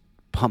just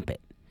pump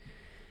it.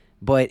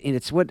 But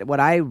it's what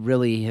I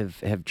really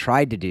have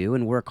tried to do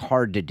and work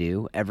hard to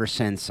do ever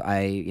since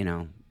I,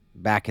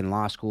 back in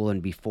law school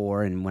and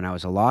before and when I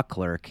was a law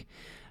clerk,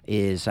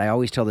 is I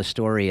always tell the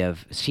story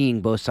of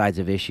seeing both sides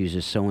of issues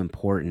is so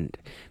important,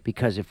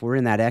 because if we're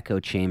in that echo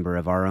chamber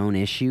of our own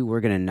issue,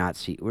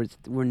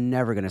 we're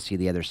never going to see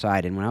the other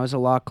side. And when I was a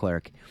law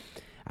clerk,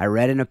 I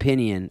read an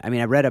opinion. I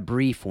read a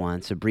brief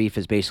once. A brief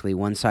is basically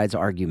one side's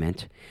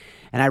argument.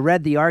 And I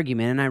read the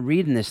argument, and I'm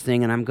reading this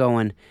thing, and I'm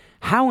going,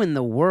 how in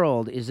the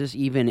world is this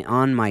even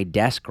on my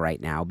desk right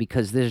now?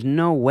 Because there's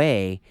no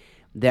way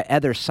the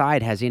other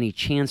side has any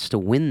chance to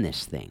win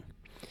this thing.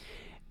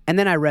 And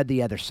then I read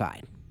the other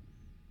side.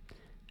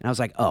 And I was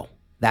like, oh,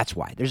 that's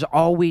why. There's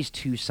always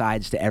two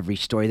sides to every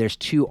story. There's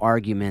two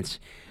arguments.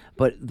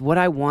 But what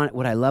I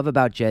love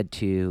about Jedd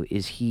too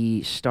is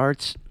he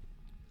starts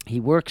he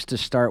works to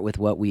start with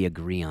what we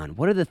agree on.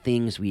 What are the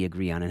things we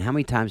agree on? And how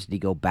many times did he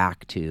go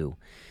back to?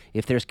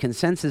 If there's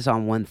consensus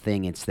on one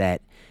thing, it's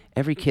that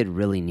every kid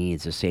really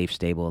needs a safe,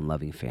 stable, and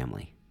loving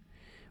family.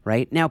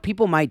 Right? Now,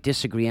 people might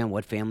disagree on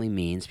what family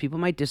means. People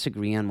might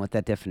disagree on what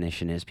that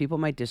definition is. People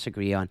might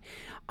disagree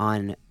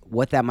on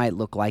what that might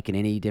look like in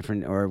any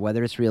different, or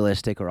whether it's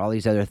realistic or all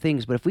these other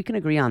things. But if we can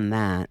agree on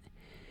that,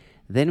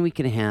 then we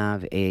can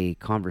have a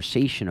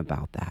conversation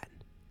about that.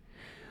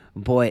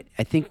 But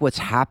I think what's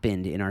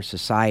happened in our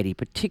society,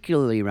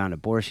 particularly around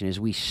abortion, is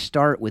we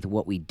start with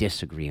what we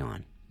disagree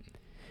on.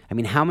 I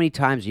mean, how many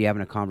times are you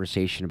having a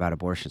conversation about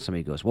abortion?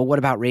 Somebody goes, well, what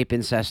about rape,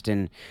 incest,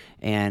 and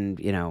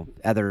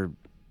other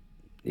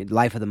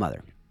life of the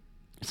mother?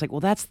 It's like, well,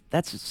 that's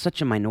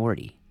such a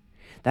minority.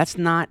 That's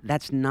not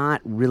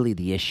really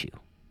the issue.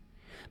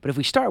 But if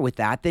we start with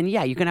that, then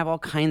yeah, you can have all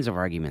kinds of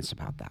arguments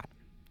about that,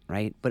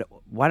 right? But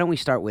why don't we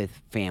start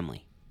with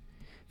family?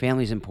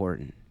 Family's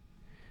important.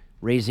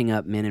 Raising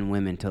up men and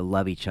women to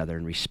love each other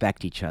and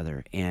respect each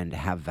other and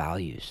have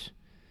values.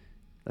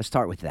 Let's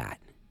start with that.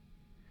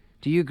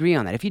 Do you agree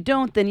on that? If you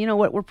don't, then you know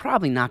what? We're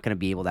probably not going to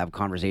be able to have a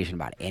conversation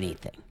about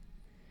anything.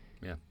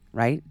 Yeah.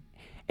 Right?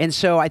 And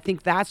so I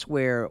think that's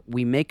where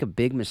we make a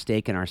big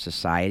mistake in our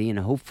society, and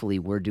hopefully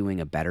we're doing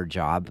a better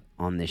job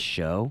on this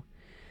show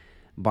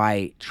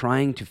by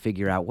trying to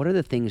figure out what are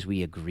the things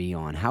we agree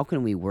on. How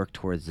can we work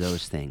towards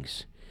those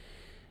things?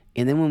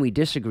 And then when we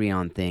disagree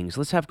on things,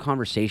 let's have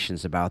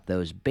conversations about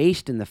those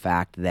based in the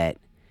fact that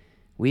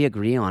we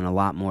agree on a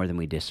lot more than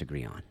we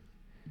disagree on.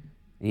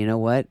 And you know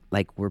what?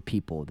 Like, we're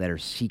people that are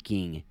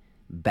seeking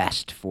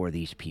best for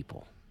these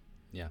people.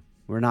 Yeah.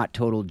 We're not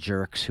total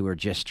jerks who are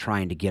just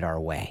trying to get our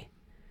way.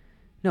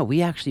 No,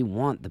 we actually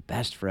want the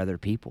best for other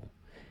people.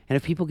 And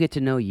if people get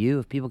to know you,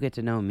 if people get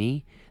to know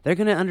me, they're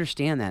going to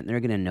understand that and they're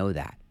going to know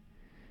that.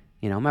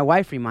 You know, my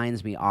wife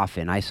reminds me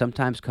often, I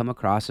sometimes come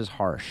across as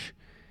harsh.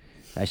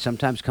 I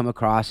sometimes come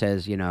across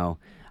as,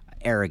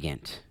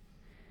 arrogant.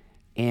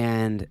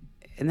 And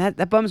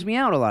that bums me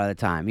out a lot of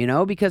the time,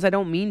 because I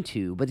don't mean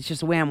to, but it's just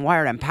the way I'm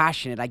wired. I'm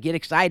passionate. I get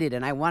excited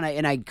and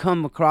I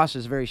come across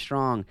as very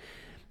strong,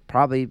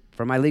 probably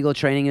from my legal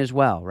training as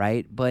well,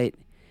 right? But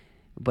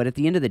at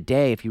the end of the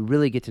day, if you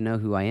really get to know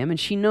who I am, and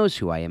she knows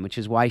who I am, which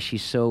is why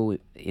she's so,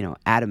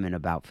 adamant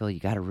about, Phil, you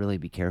got to really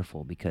be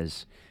careful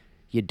because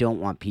you don't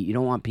want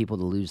people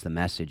to lose the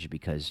message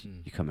because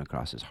you come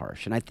across as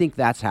harsh. And I think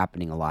that's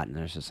happening a lot in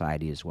our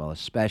society as well,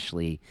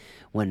 especially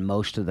when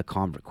most of the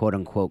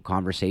quote-unquote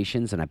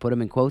conversations, and I put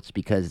them in quotes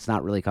because it's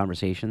not really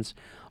conversations,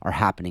 are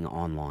happening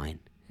online.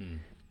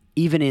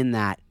 Even in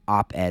that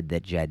op-ed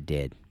that Jedd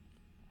did,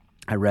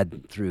 I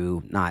read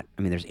through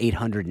there's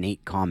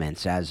 808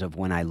 comments as of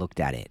when I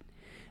looked at it.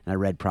 And I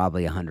read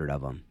probably 100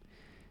 of them.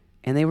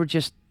 And it was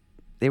just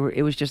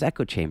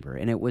echo chamber.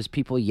 And it was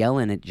people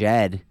yelling at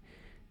Jedd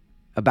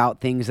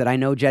about things that I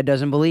know Jedd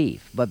doesn't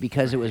believe. But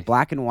because it was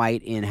black and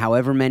white in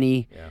however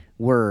many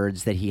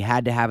words that he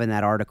had to have in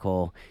that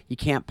article, you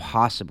can't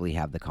possibly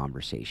have the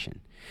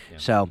conversation. Yeah.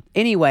 So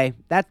anyway,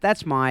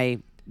 that's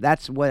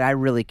what I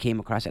really came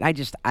across. And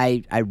I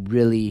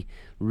really,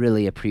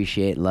 really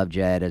appreciate and love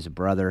Jedd as a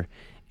brother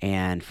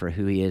and for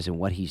who he is and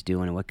what he's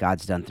doing and what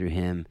God's done through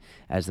him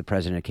as the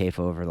president of CAFO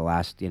over the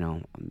last,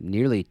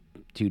 nearly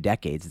 2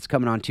 decades. It's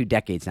coming on 2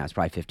 decades now. It's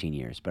probably 15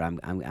 years, but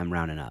I'm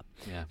rounding up.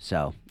 Yeah.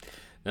 So.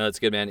 No, that's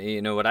good, man.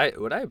 What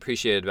I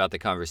appreciated about the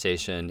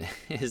conversation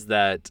is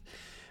that,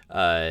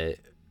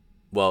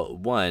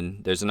 one,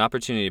 there's an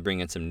opportunity to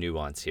bring in some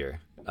nuance here.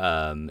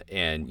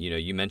 And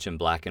you mentioned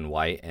black and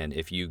white, and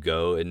if you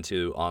go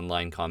into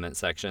online comment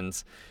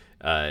sections,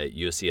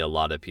 you'll see a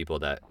lot of people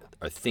that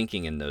are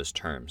thinking in those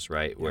terms,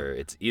 right? Yeah. Where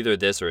it's either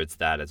this or it's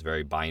that. It's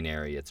very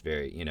binary. It's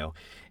very,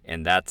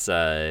 and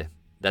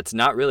that's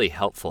not really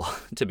helpful,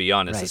 to be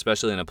honest, right.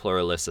 Especially in a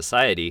pluralist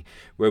society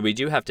where we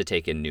do have to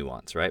take in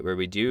nuance, right? Where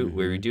we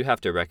do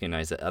have to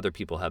recognize that other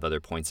people have other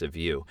points of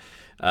view,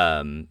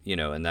 and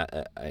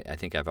that I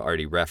think I've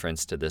already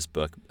referenced to this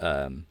book,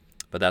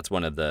 but that's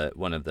one of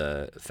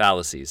the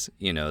fallacies,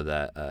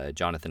 that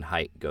Jonathan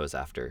Haidt goes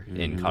after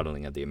in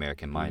Coddling of the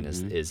American Mind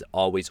is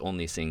always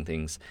only seeing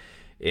things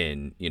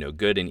in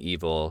good and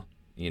evil,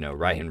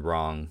 right and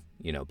wrong,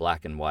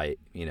 black and white,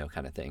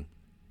 kind of thing.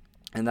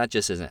 And that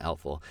just isn't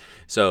helpful.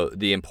 So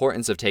the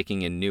importance of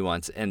taking in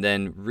nuance, and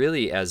then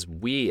really as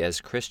we as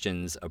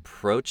Christians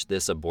approach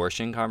this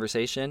abortion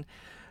conversation,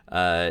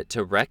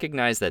 to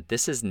recognize that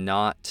this is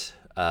not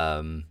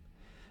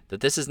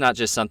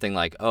just something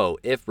like, oh,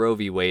 if Roe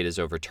v. Wade is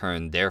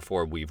overturned,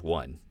 therefore we've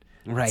won.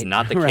 Right. That's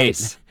not the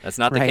case. That's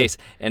not the case.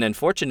 And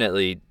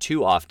unfortunately,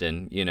 too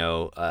often,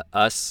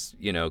 us,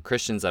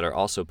 Christians that are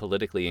also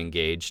politically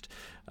engaged,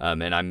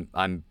 and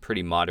I'm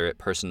pretty moderate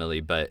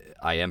personally, but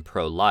I am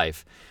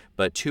pro-life.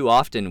 But too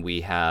often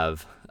we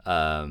have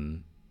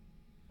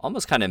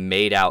almost kind of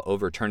made out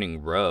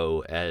overturning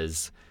Roe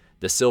as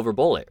the silver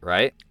bullet,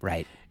 right?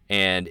 Right.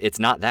 And it's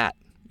not that.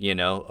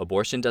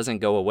 Abortion doesn't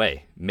go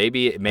away.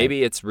 Maybe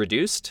it's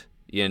reduced,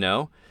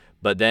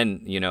 but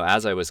then,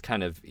 as I was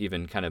kind of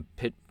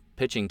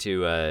pitching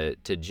to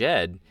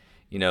Jedd,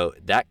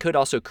 that could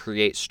also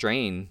create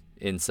strain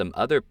in some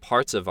other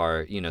parts of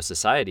our,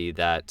 society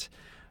that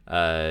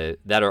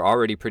are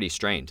already pretty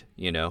strained,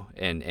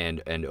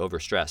 and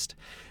overstressed.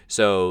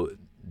 So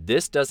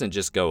this doesn't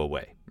just go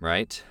away,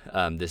 right?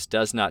 This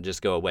does not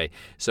just go away.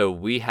 So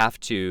we have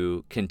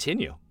to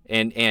continue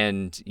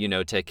and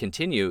to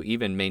continue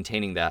even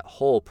maintaining that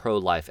whole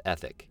pro-life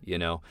ethic,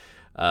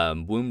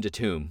 womb to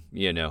tomb,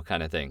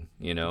 kind of thing,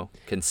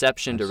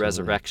 conception to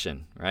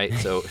resurrection, right?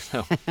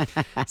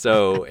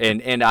 So,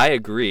 and I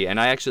agree, and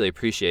I actually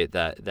appreciate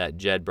that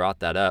Jedd brought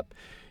that up,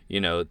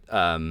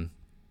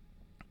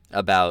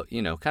 about,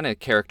 kind of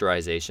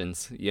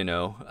characterizations,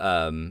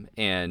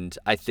 and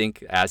I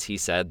think, as he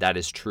said, that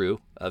is true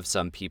of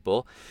some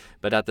people.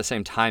 But at the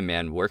same time,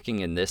 man, working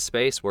in this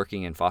space,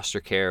 working in foster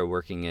care,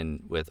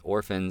 working with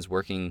orphans,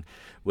 working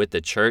with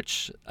the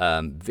church,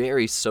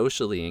 very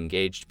socially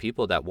engaged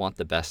people that want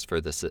the best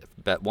for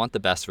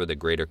the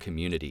greater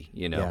community,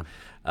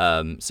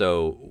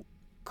 So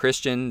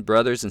Christian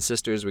brothers and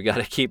sisters, we got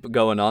to keep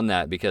going on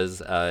that,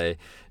 because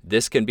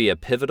this can be a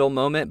pivotal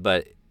moment,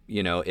 but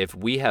if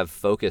we have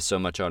focused so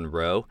much on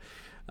Roe,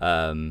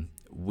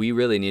 we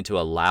really need to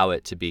allow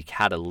it to be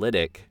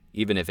catalytic,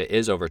 even if it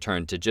is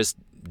overturned, to just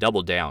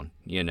double down,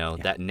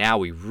 that now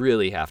we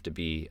really have to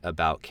be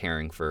about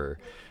caring for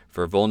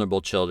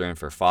vulnerable children,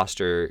 for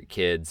foster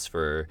kids,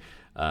 for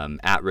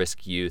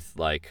at-risk youth.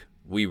 Like,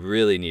 we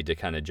really need to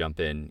kind of jump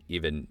in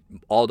even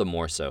all the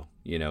more so,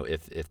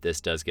 if this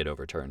does get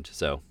overturned.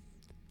 So,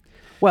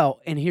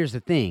 well, and here's the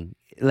thing.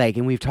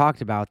 And we've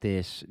talked about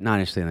this, not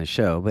necessarily on the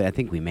show, but I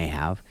think we may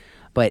have.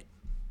 But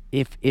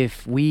if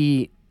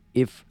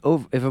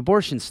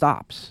abortion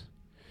stops,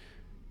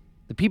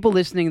 the people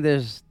listening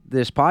to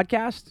this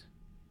podcast,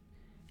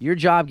 your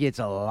job gets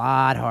a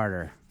lot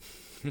harder.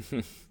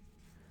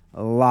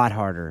 A lot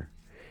harder.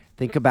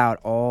 Think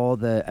about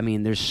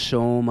there's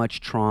so much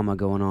trauma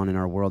going on in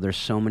our world. There's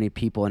so many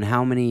people,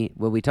 and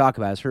what we talk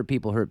about is hurt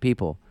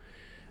people,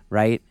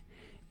 right?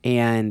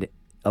 And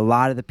a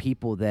lot of the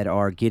people that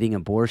are getting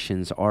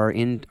abortions are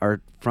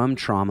from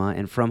trauma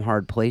and from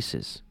hard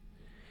places,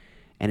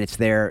 and it's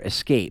their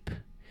escape.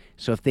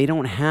 So if they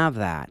don't have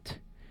that,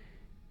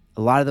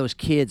 a lot of those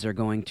kids are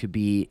going to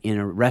be in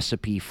a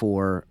recipe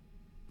for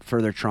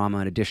further trauma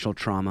and additional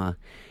trauma.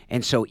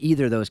 And so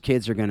either those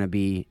kids are going to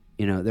be,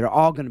 they're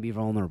all going to be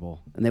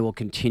vulnerable, and they will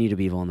continue to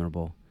be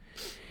vulnerable.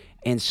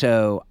 And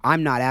so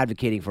I'm not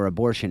advocating for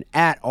abortion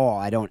at all.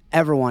 I don't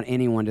ever want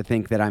anyone to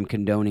think that I'm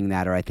condoning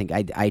that, or I think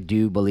I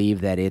do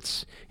believe that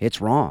it's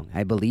wrong.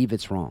 I believe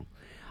it's wrong.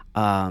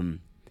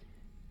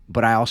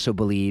 But I also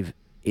believe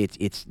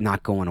it's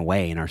not going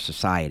away in our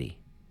society.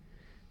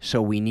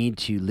 So we need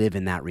to live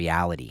in that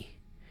reality.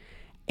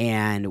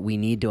 And we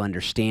need to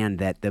understand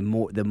that the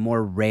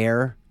more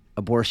rare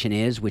abortion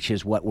is, which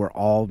is what we're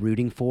all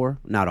rooting for,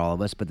 not all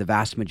of us, but the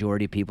vast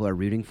majority of people are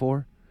rooting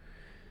for,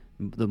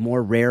 the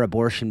more rare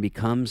abortion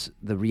becomes,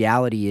 the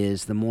reality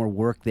is the more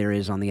work there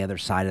is on the other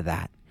side of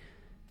that.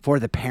 For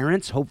the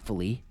parents,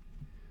 hopefully,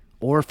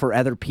 or for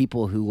other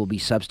people who will be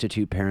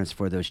substitute parents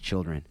for those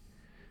children.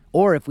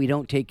 Or if we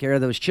don't take care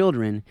of those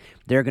children,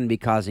 they're going to be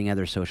causing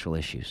other social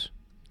issues.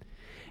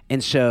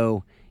 And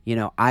so,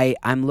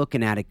 I'm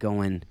looking at it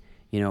going,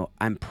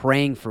 I'm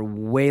praying for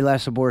way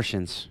less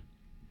abortions,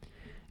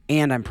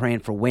 and I'm praying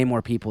for way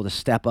more people to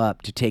step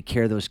up to take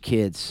care of those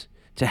kids,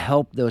 to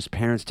help those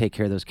parents take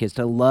care of those kids,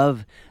 to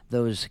love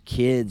those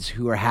kids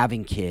who are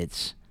having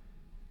kids,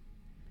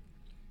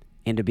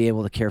 and to be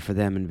able to care for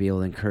them and be able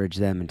to encourage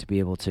them and to be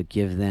able to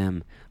give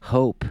them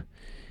hope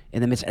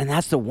in the midst. And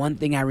that's the one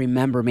thing I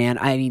remember, man.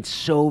 I mean,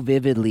 so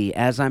vividly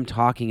as I'm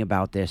talking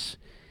about this.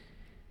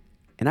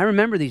 And I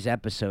remember these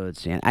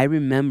episodes, and I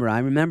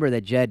remember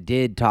that Jedd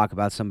did talk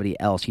about somebody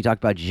else. He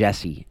talked about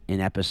Jesse in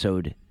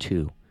episode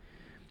 2,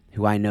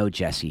 who I know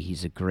Jesse.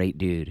 He's a great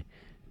dude.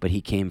 But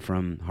he came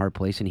from a hard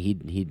place, and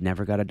he'd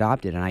never got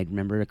adopted. And I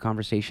remember a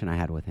conversation I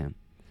had with him.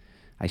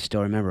 I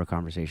still remember a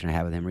conversation I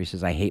had with him where he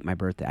says, I hate my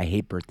birthday. I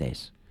hate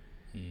birthdays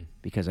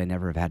because I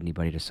never have had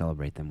anybody to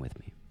celebrate them with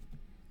me.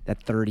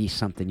 At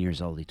 30-something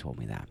years old, he told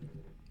me that.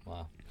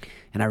 Wow.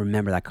 And I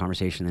remember that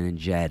conversation, and then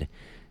Jedd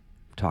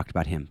talked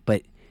about him.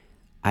 But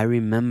I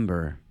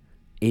remember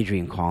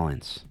Adrienne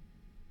Collins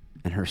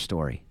and her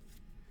story.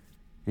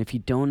 And if you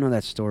don't know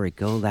that story,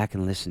 go back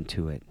and listen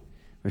to it,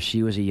 where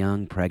she was a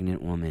young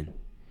pregnant woman.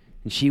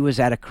 And she was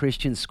at a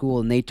Christian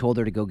school, and they told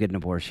her to go get an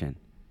abortion.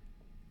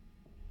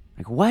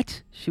 Like,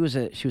 what? She was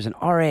an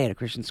RA at a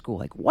Christian school.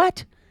 Like,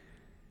 what?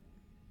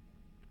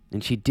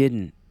 And she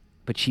didn't,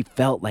 but she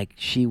felt like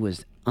she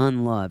was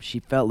unloved. She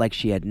felt like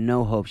she had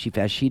no hope.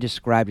 As she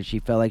described it, she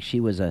felt like she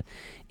was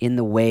in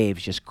the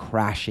waves, just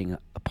crashing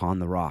upon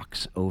the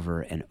rocks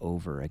over and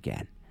over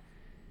again.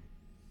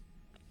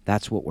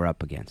 That's what we're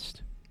up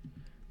against.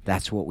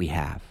 That's what we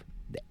have.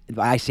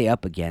 I say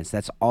up against,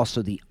 that's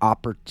also the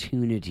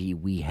opportunity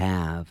we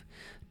have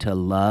to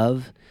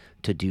love,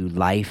 to do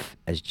life,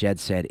 as Jedd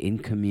said, in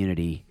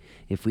community.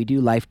 If we do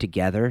life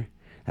together,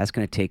 that's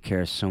going to take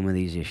care of so many of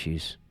these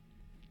issues.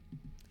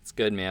 That's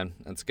good, man.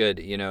 That's good.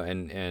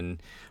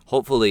 And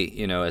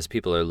hopefully, as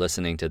people are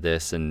listening to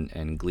this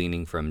and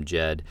gleaning from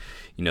Jedd,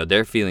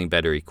 they're feeling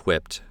better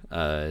equipped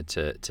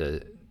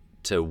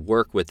to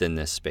work within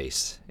this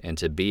space and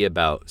to be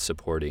about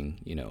supporting,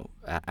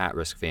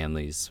 at-risk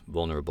families,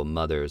 vulnerable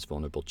mothers,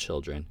 vulnerable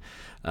children.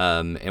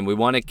 And we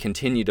want to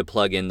continue to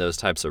plug in those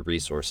types of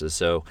resources.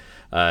 So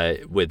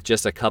with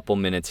just a couple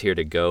minutes here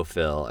to go,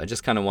 Phil, I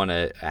just kind of want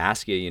to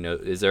ask you,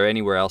 is there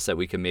anywhere else that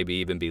we can maybe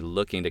even be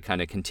looking to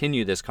kind of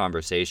continue this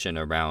conversation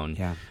around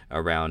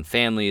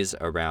families,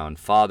 around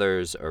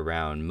fathers,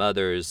 around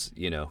mothers,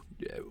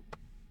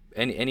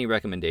 any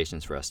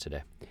recommendations for us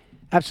today?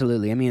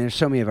 Absolutely. I mean, there's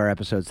so many of our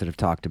episodes that have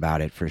talked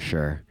about it for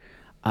sure.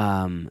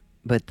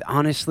 But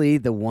honestly,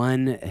 the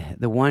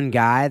one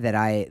guy that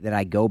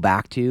I go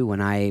back to when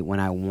I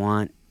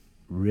want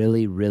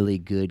really, really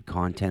good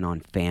content on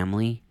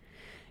family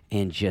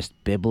and just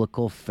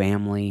biblical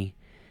family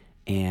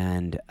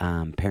and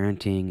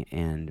parenting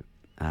and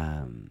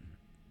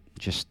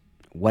just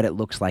what it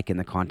looks like in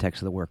the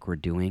context of the work we're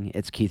doing,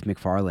 it's Keith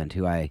McFarland,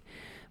 who I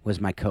was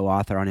my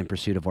co-author on In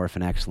Pursuit of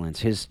Orphan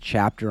Excellence. His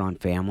chapter on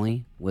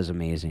family was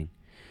amazing.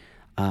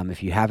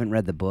 If you haven't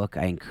read the book,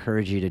 I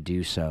encourage you to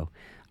do so.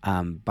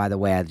 By the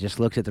way, I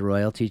just looked at the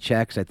royalty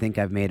checks. I think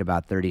I've made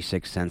about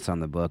 36 cents on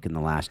the book in the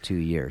last 2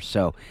 years.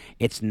 So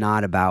it's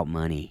not about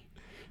money.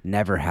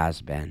 Never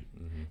has been.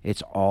 Mm-hmm.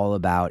 It's all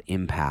about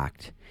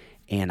impact.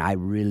 And I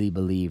really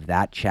believe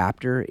that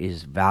chapter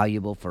is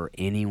valuable for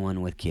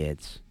anyone with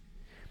kids,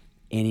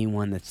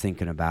 anyone that's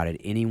thinking about it,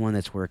 anyone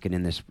that's working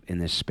in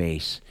this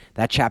space.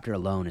 That chapter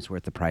alone is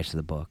worth the price of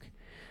the book.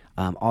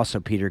 Also,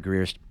 Peter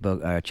Greer's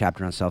book,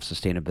 chapter on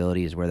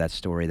self-sustainability is where that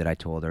story that I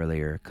told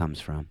earlier comes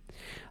from.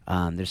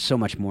 There's so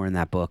much more in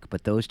that book,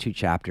 but those two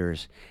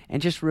chapters, and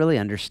just really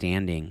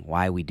understanding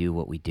why we do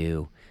what we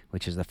do,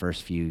 which is the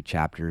first few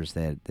chapters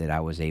that I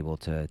was able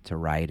to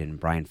write, and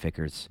Brian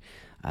Fickert's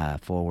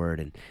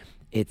forward, and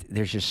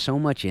there's just so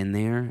much in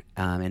there.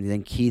 And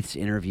then Keith's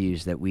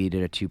interviews that we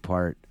did a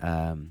two-part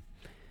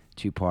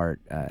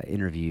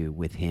interview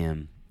with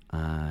him.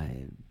 I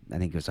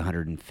think it was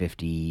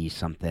 150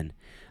 something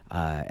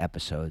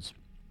episodes.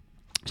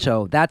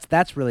 So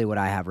that's really what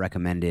I have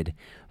recommended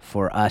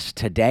for us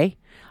today.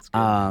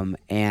 And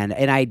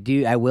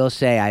I will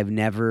say I've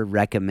never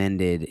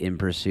recommended In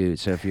Pursuit.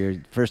 So if you're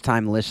a first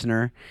time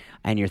listener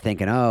and you're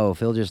thinking, oh,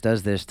 Phil just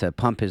does this to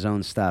pump his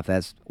own stuff,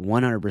 that's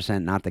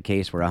 100% not the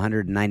case. We're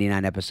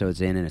 199 episodes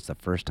in, and it's the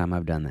first time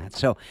I've done that.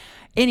 So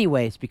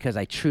anyway, it's because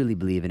I truly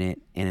believe in it,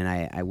 and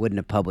I wouldn't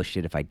have published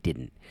it if I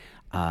didn't.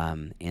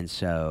 And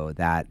so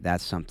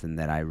that's something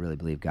that I really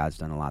believe God's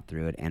done a lot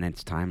through it, and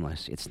it's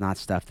timeless. It's not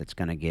stuff that's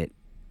going to get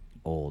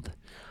old.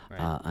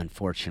 Right.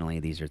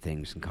 Unfortunately, these are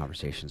things and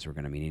conversations we're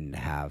going to be needing to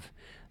have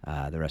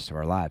the rest of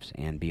our lives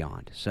and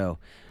beyond. So,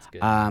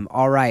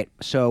 all right.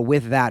 So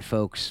with that,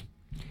 folks,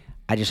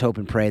 I just hope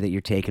and pray that you're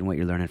taking what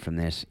you're learning from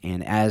this,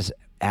 and as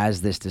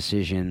this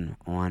decision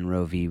on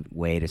Roe v.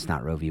 Wade, it's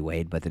not Roe v.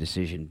 Wade, but the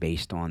decision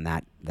based on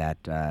that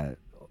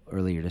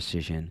earlier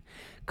decision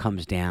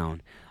comes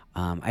down.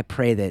 I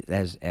pray that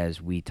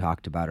as we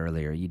talked about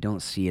earlier, you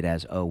don't see it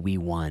as, oh, we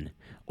won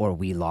or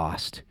we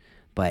lost,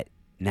 but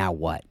now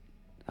what?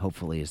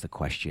 Hopefully is the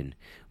question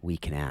we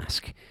can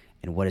ask.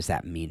 And what does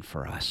that mean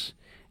for us?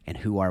 And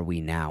who are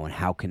we now? And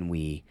how can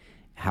we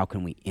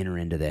enter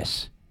into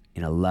this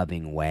in a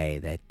loving way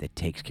that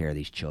takes care of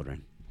these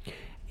children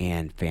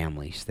and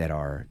families that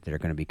are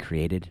going to be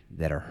created,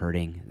 that are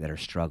hurting, that are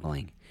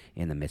struggling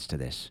in the midst of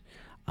this?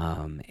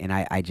 And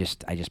I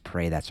just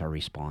pray that's our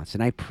response.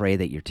 And I pray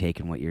that you're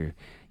taking what you're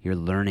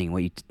learning,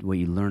 what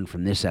you learned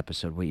from this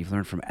episode, what you've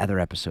learned from other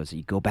episodes, that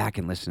you go back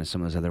and listen to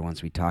some of those other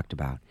ones we talked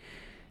about,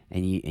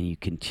 and you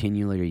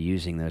continually are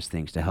using those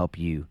things to help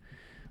you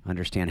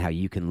understand how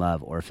you can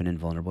love orphan and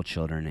vulnerable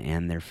children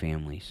and their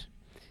families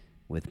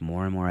with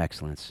more and more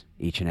excellence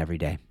each and every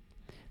day.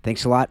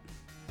 Thanks a lot.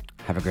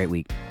 Have a great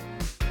week.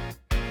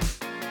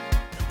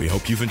 We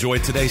hope you've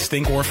enjoyed today's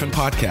Think Orphan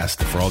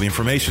podcast. For all the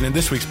information in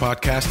this week's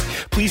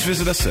podcast, please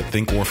visit us at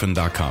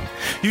thinkorphan.com.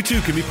 You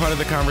too can be part of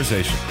the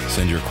conversation.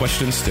 Send your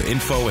questions to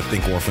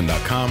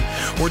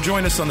info@thinkorphan.com or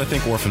join us on the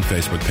Think Orphan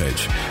Facebook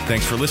page.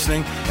 Thanks for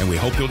listening, and we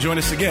hope you'll join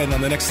us again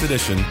on the next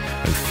edition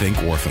of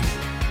Think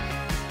Orphan.